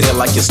standing still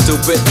like you're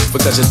stupid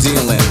because you're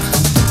dealing.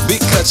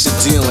 Because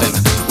you're dealing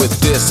with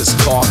this, it's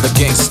called the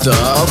gangsta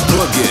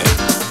boogie.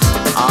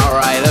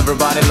 Alright,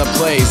 everybody in the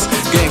place,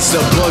 gangsta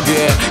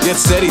boogie. Get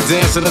steady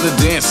dancing to the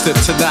dance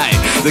tonight.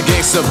 The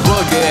gangsta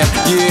boogie,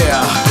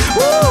 yeah.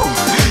 Woo!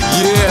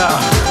 Yeah!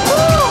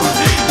 Woo!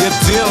 You're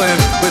dealing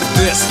with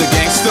this, the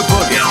gangsta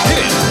boogie.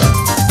 Hit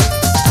it!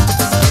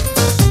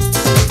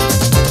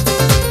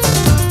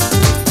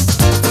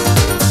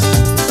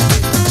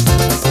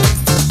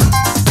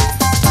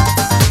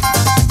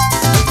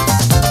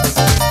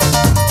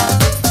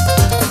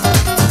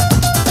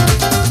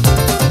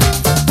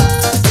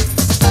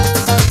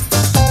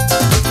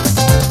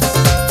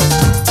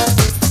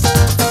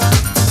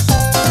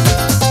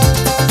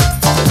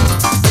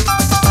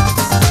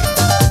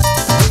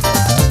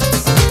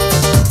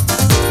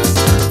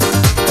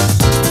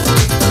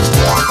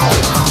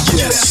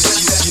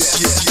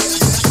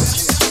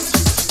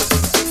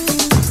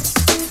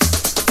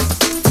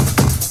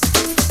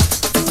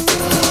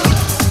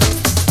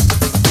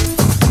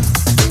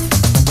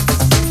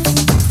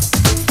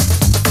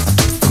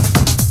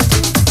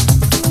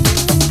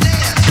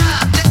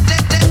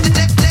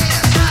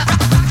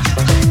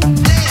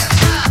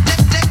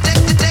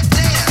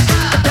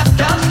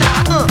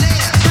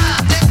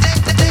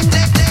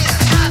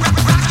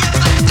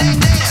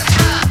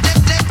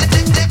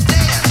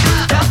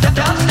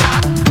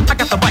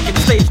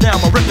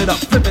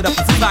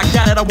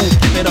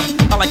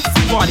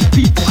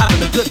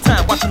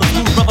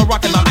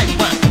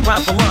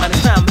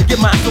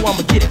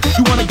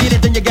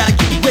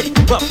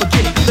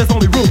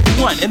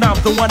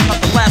 The one, not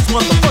the last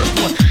one, the first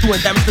one.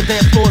 Doing damage to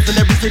dance floors in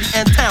every city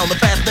and town. The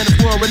fast man is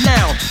world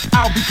renowned.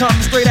 I'll be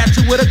coming straight at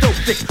you with a dope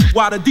fix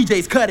while the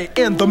DJs cut it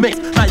in the mix.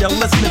 Now you're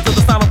listening to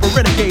the sound of a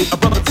renegade, a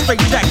brother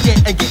straight jacked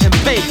in and getting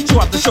paid. Show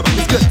off the show,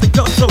 it's good to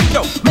go. So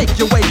yo, make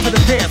your way to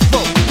the dance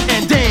floor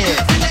and dance.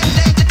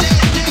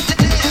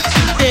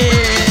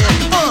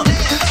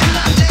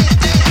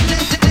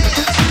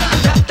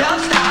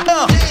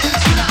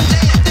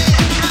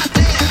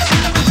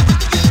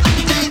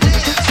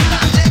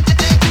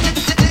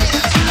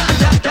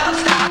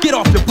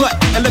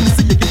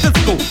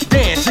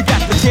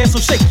 So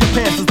shake your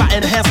pants as I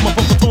enhance my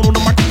vocal tone on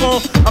the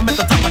microphone. I'm at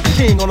the top like a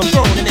king on a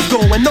throne and it's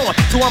going on.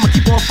 So I'ma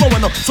keep on flowing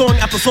on song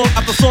after song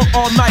after song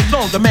all night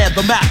long. The man,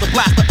 the master,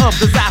 blaster of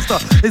disaster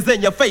is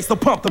in your face. So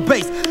pump the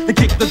bass and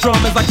kick the drum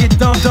as I get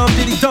dumb,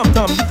 diddy dum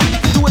dum.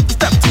 You do it,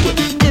 step to it.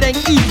 It ain't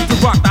easy to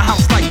rock the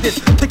house like this.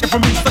 Take it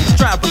from me, such a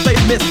trap, but they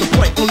miss the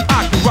point. Only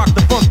I can rock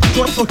the funk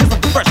joint. So here's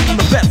something fresh from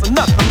the best and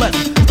nothing less.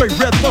 Straight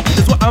red funk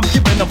is what I'm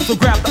giving them. So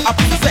grab the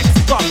opposite sex,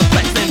 start the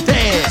flex and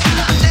dance.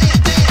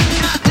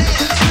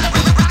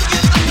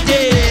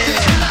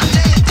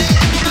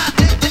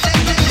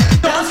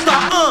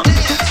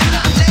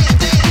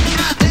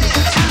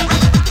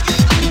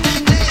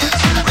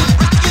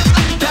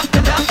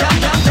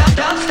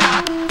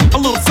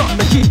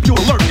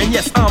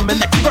 I'm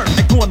an expert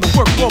at going to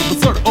work all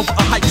berserk over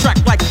a high track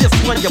like this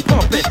when you're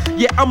pumping.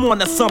 Yeah, I'm on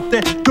to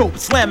something dope,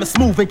 slamming,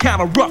 smooth and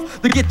kinda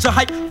rough to get your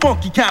hype,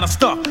 funky kinda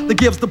stuff that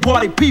gives the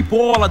party people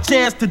all a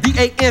chance to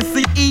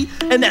D-A-N-C-E,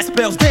 and that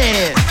spells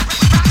dance.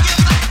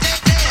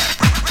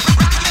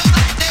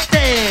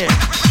 Dance.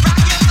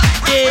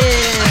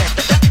 Yeah.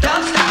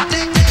 Don't stop.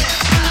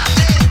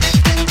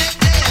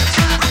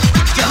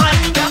 Your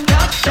hype,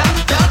 don't stop.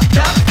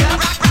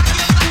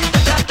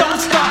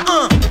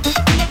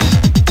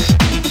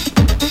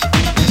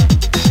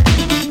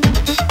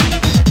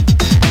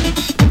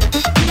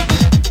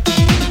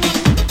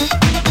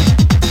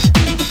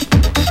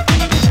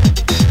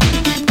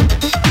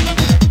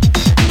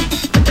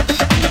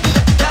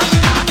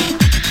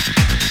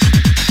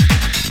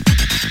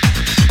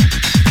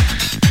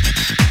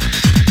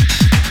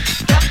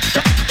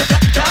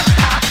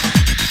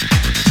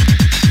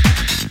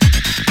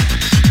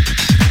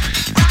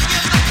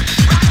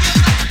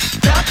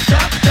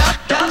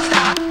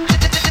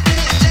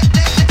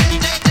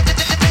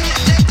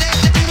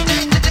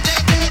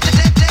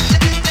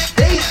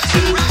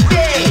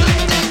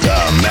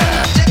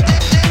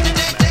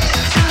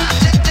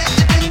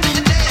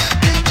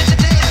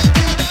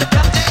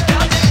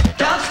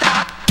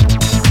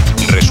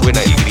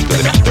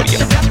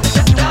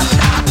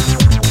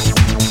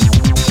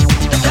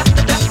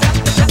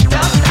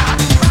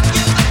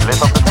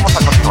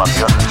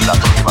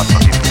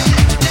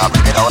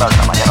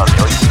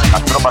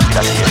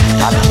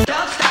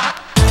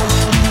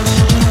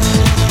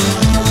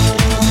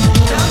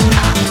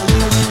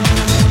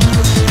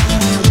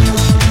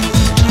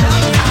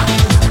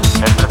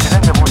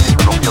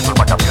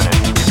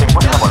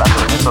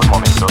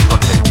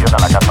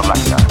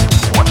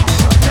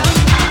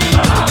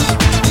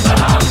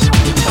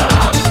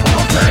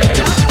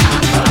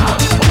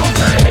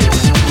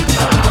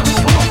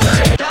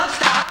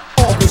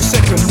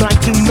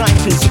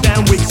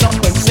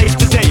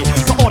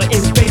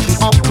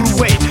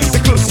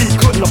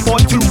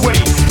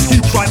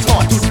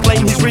 to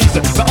explain his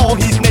reason, but all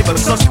his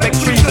neighbors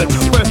suspect treason.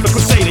 First the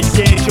crusader,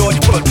 yeah,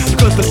 George Bush,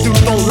 because the dude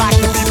don't like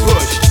to be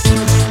pushed.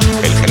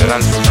 El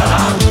general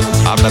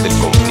habla del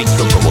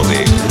conflicto como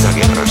de una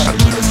guerra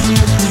santa.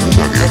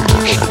 Una guerra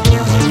santa.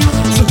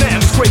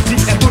 Saddam is crazy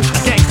and Bush a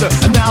gangster,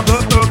 and now the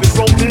earth is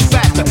rolling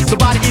faster.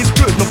 Nobody is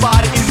good,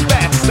 nobody is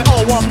bad. They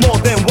all want more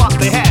than what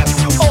they have.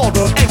 All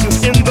the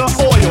engines in the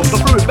oil, the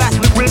fluid back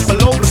liquid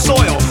below the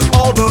soil.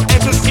 All the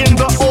engines in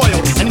the oil,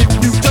 and if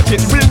you touch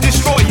it, will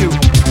destroy you.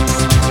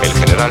 El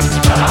general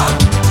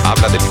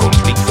habla del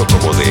conflicto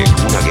como de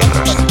una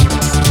guerra santa.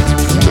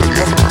 Una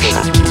guerra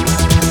santa.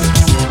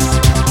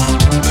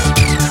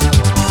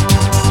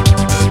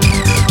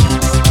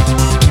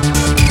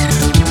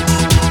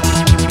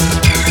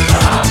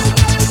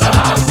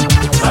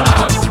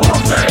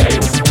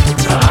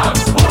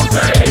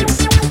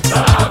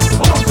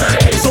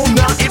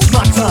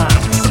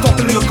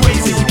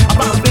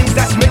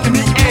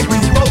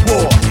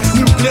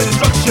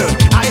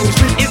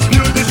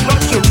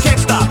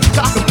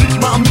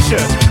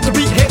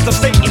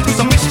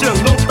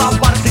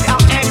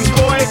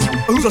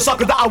 A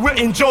sucker that I will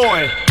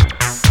enjoy.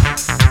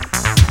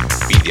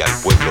 Pide al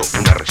pueblo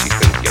una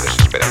resistencia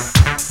desesperada.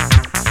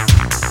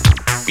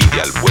 Pide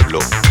al pueblo.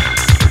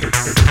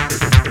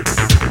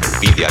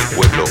 Pide al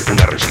pueblo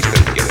una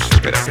resistencia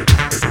desesperada.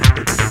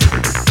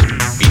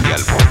 Pide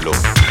al pueblo.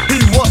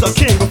 He was a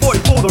king before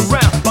he pulled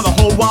around, but the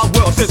whole wide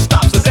world said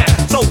stop Saddam.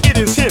 So it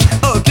is him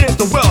against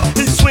the world.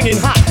 He's swinging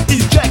high,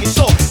 he's dragging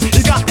sword. He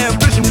got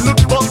ambition, he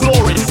looks for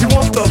glory. He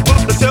wants the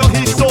book to tell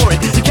his story.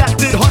 He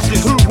captured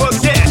hostages who were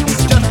dead.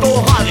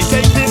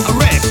 Taking a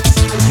rest.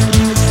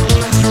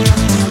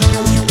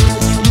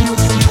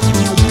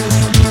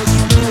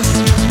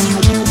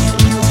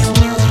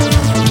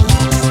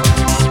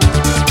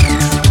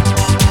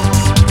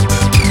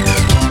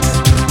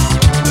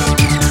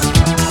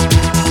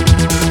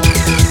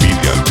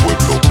 Pide al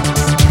pueblo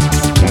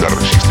una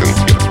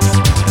resistencia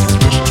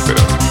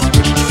desesperada,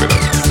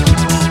 desesperada.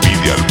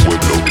 Pide al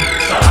pueblo.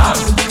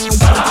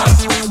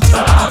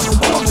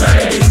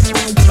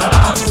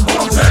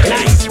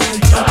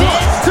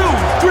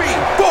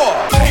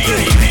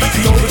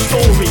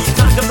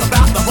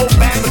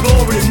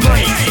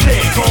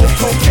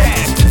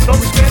 Don't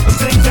respect the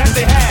things that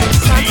they have.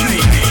 Time to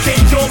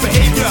change your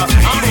behavior.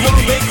 I'm the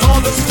one they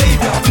call the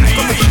savior.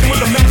 Coming to you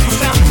with a magical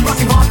sound,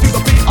 rocking hard to the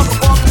beat of the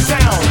funky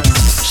sound.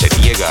 Se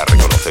niega a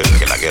reconocer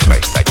que la guerra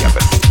está ya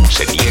perdida.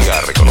 Se niega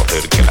a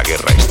reconocer que la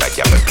guerra está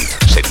ya perdida.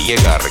 Se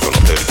niega a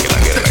reconocer que la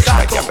guerra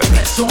está ya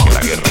perdida. Que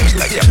la guerra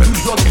está ya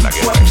perdida. Que la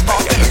guerra está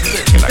ya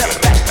perdida. Que la guerra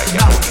está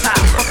ya perdida.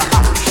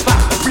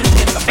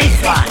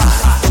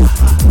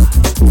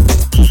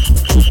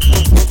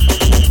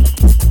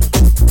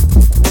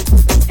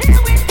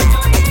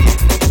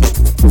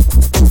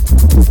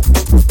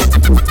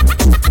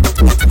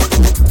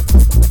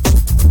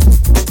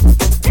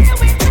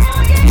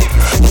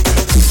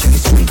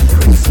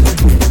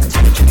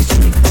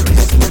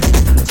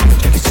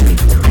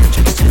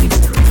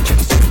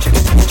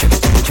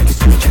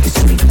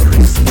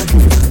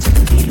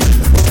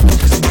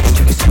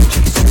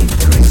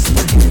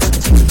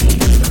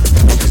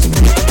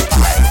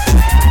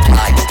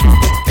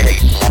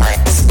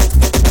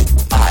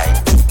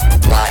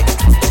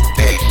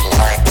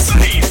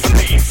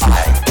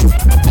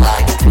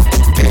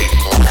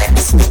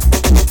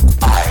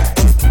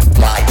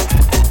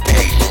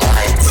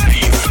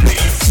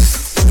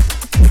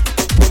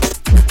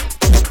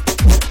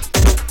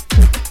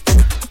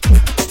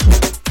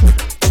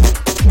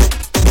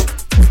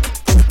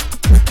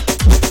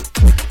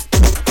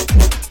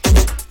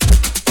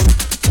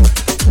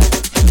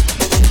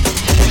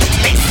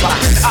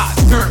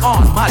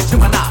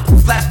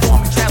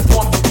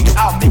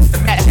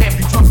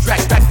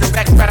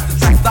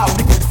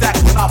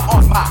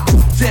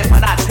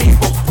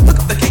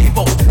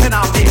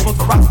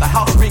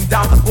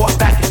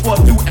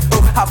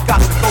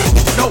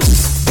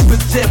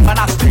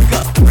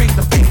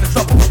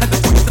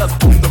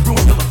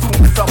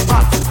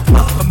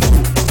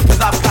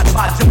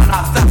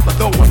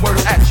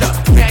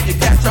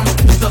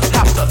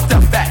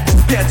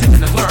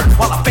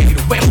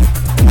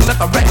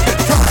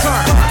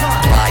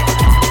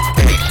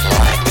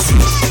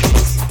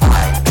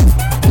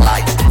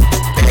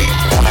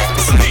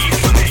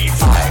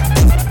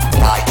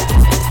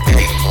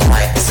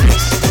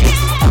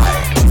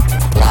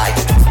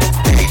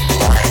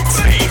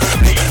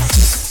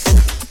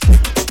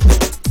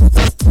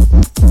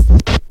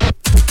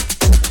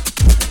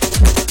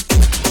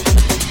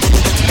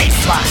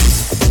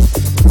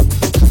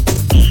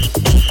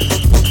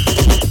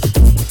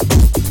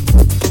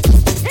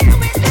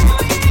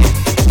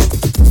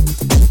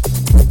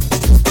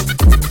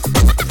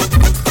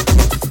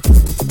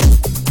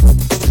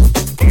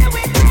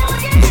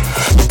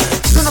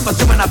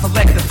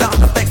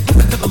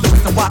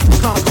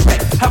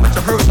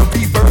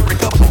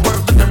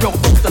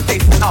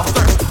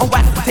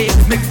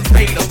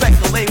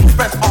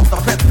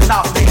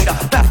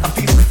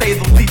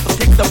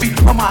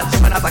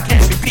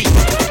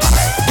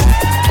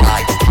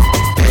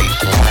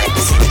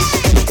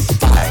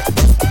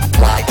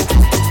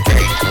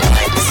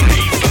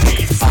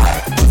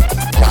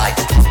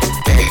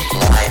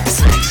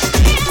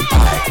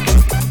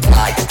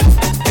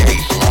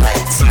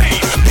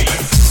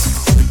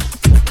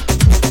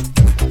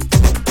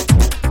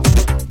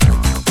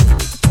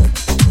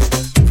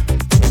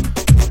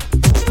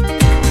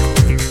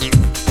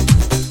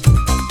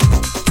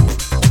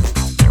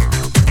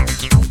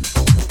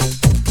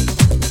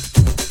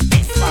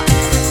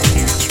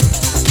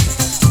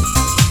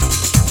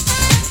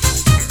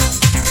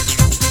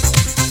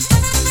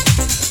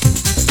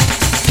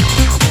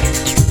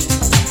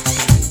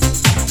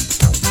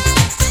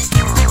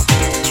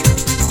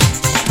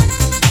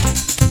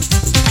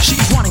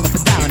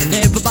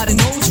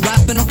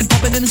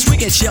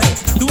 wicked show.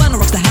 Luana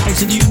rocks the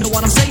house and you know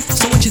what I'm saying.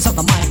 So when she's on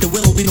the mic there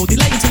will be no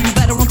delay. So you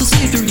better run to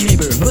see her through your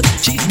neighborhood.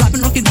 She's rapping,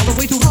 rocking all the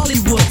way to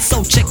Hollywood.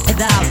 So check it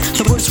out,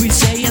 the words we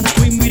say and the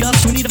scream we up.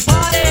 We need a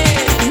party.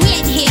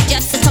 We ain't here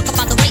just to talk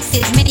about the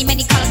races. Many,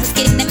 many colors of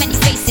skin and many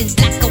faces.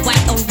 Black or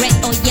white or red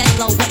or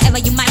yellow,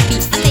 whatever you might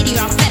be. A lady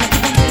or a better.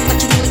 Keep on doing what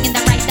you're doing in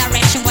the right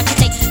direction. What you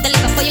take,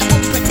 deliver for your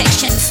own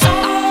protection.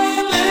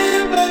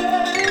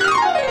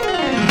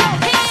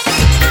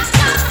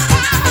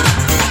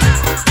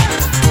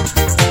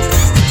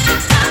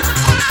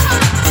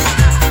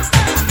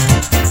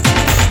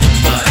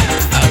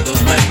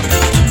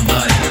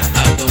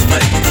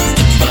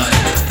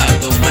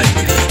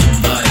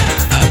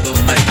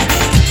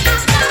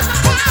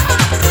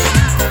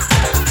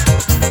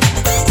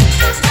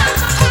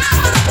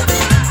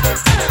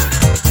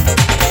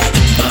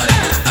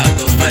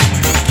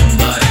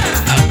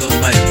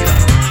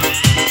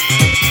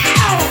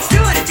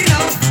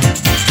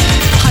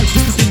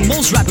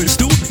 Rappers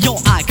do, yo,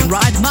 I can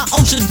ride my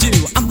ocean too.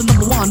 I'm the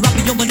number one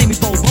rapper, yo, my name is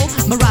Bobo.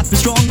 My rap is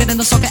stronger than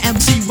a soccer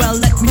MC. Well,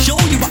 let me show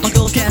you what my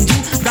girl can do.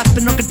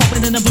 Rapping, rockin',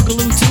 poppin', and a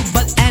boogaloo too.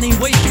 But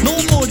anyway, no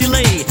more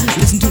delay.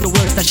 Listen to the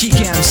words that she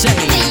can say.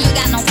 Hey, you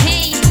got no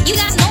pain, you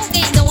got no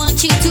gain. Don't want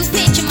you to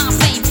picture my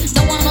fame.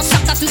 Don't want no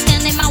sucker to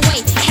stand in my way.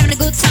 Having a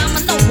good time,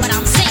 I know what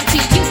I'm saying to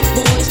you,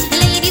 boys.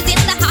 Ladies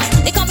in the house,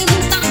 they call me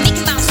Luke, I'm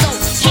making my soul.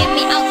 Hear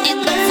me out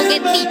and don't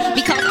forget me,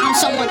 because I'm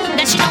someone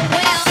that you know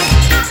well.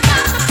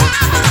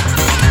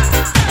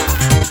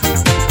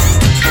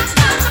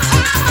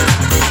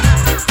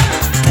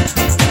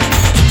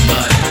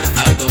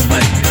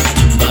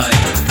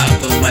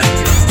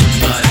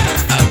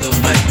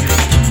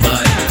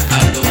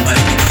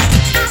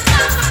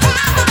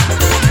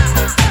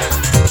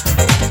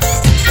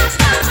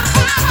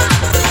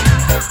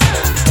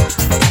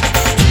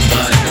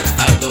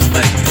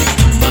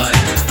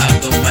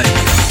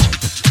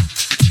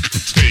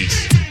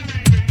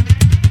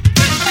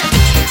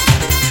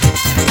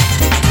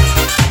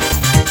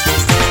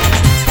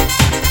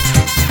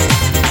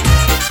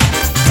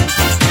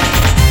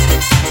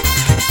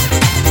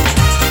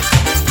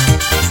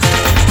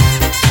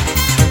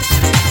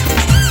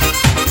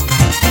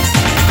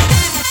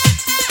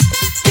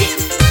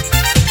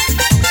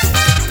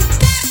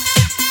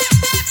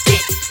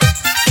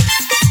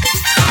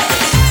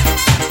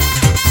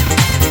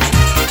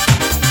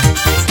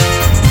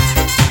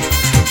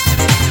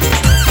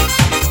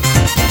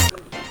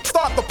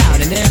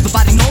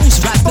 Everybody knows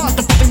rapping,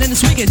 the poppin' and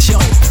it's wicked show.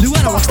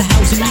 Luana rocks the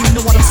house and you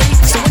know what I'm saying.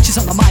 So when she's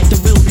on the mic there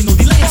will be no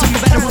delay. So you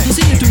better run to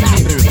see her through your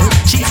neighborhood.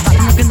 She's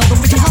rapping, rocking all the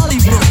way to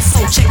Hollywood.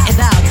 So check it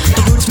out,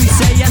 the words we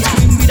say and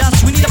scream with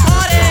us. We need a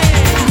party.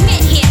 We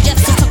ain't here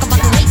just to talk about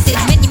the races.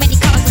 Many, many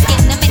colors of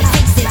skin and many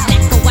faces.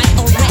 Black or white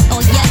or red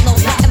or yellow,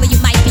 whatever you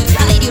might be.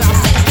 A lady or a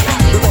better. Keep on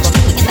doing what you're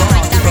doing in the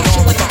right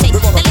direction. What you take,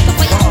 deliver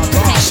for your own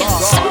protection.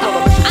 Sucker,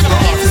 I don't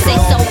care to say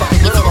so.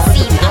 You see the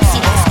scene, I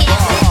see the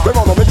scale. We're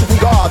on a mission from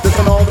God. This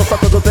and all the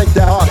suckers who think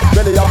they're hard.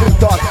 Really, I'll be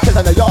thought. Kids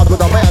in the yard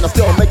with a man. I'm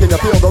still making you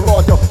feel the raw.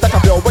 Yo, that I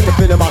feel when you're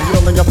feeling my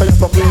heel in your face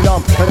for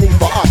freedom. A need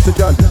for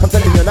oxygen. I'm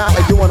telling you now,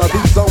 if you wanna be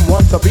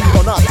someone to be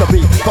or not to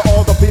be. For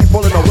all the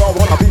people in the world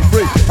wanna be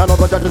free. And all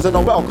the judges in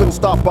the world couldn't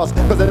stop us.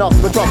 Cause in us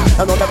we trust.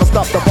 And they'll never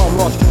stop the bum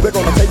rush. We're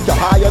gonna take you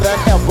higher than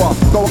ever.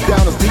 Go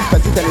down as deep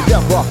as you can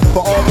endeavor.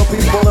 For all the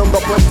people in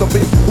the place to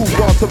be who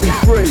want to be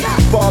free.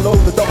 Follow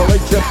the double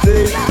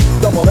HFD.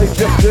 Double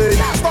HFD.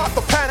 Start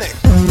the panic.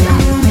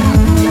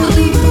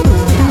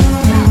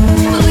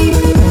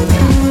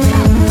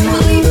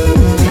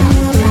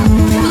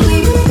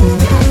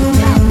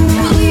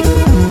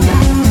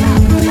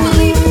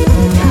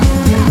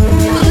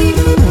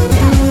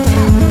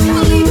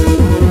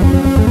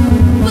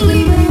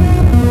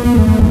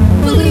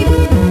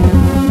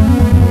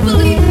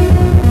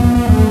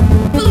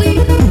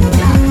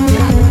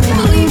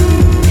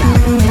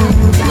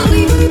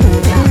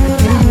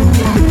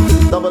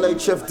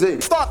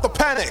 HFD. Start the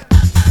panic.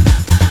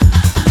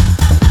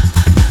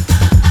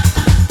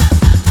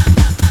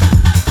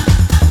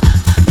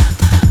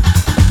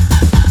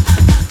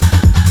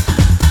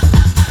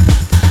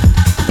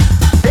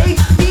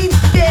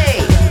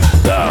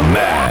 The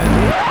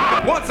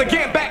man. Once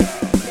again back.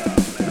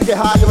 We get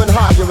higher and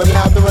higher and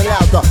louder and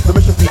louder. The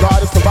mission from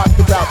God is to rock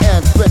the crowd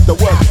and spread the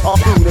word all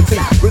through the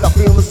team. With our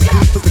feelings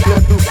to the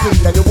get through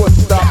sleep. And you would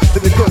stop,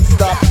 then you could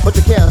stop, but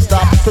you can't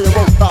stop. So you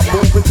won't stop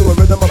moving to a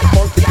rhythm of the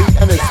funky beat.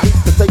 And it's sweet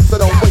to take, so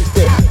don't waste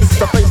it. This is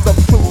the face of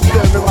truth,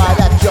 staring right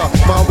at ya.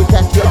 Mind we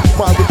catch ya,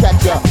 mind we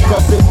catch ya.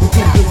 Cause if we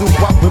do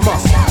what we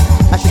must.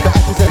 Ashes to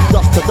ashes and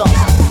dust to dust.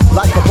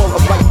 Like a bolt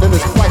of lightning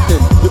is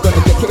frightening. You're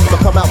gonna get kicked, so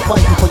come out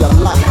fighting for your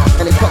life.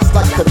 And it cuts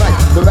like tonight.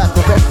 The wrath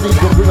of FC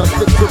will bring us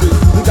victory.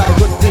 We got a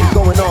good thing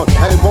going on,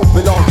 and it won't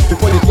be long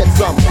before you get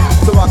some.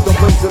 So rock the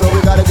place, you know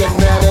we gotta get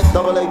mad at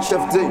double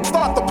HFD.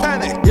 Start the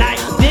panic.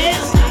 Like this.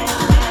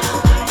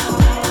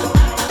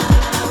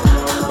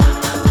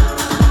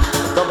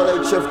 Double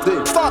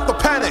HFD. Start the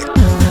panic.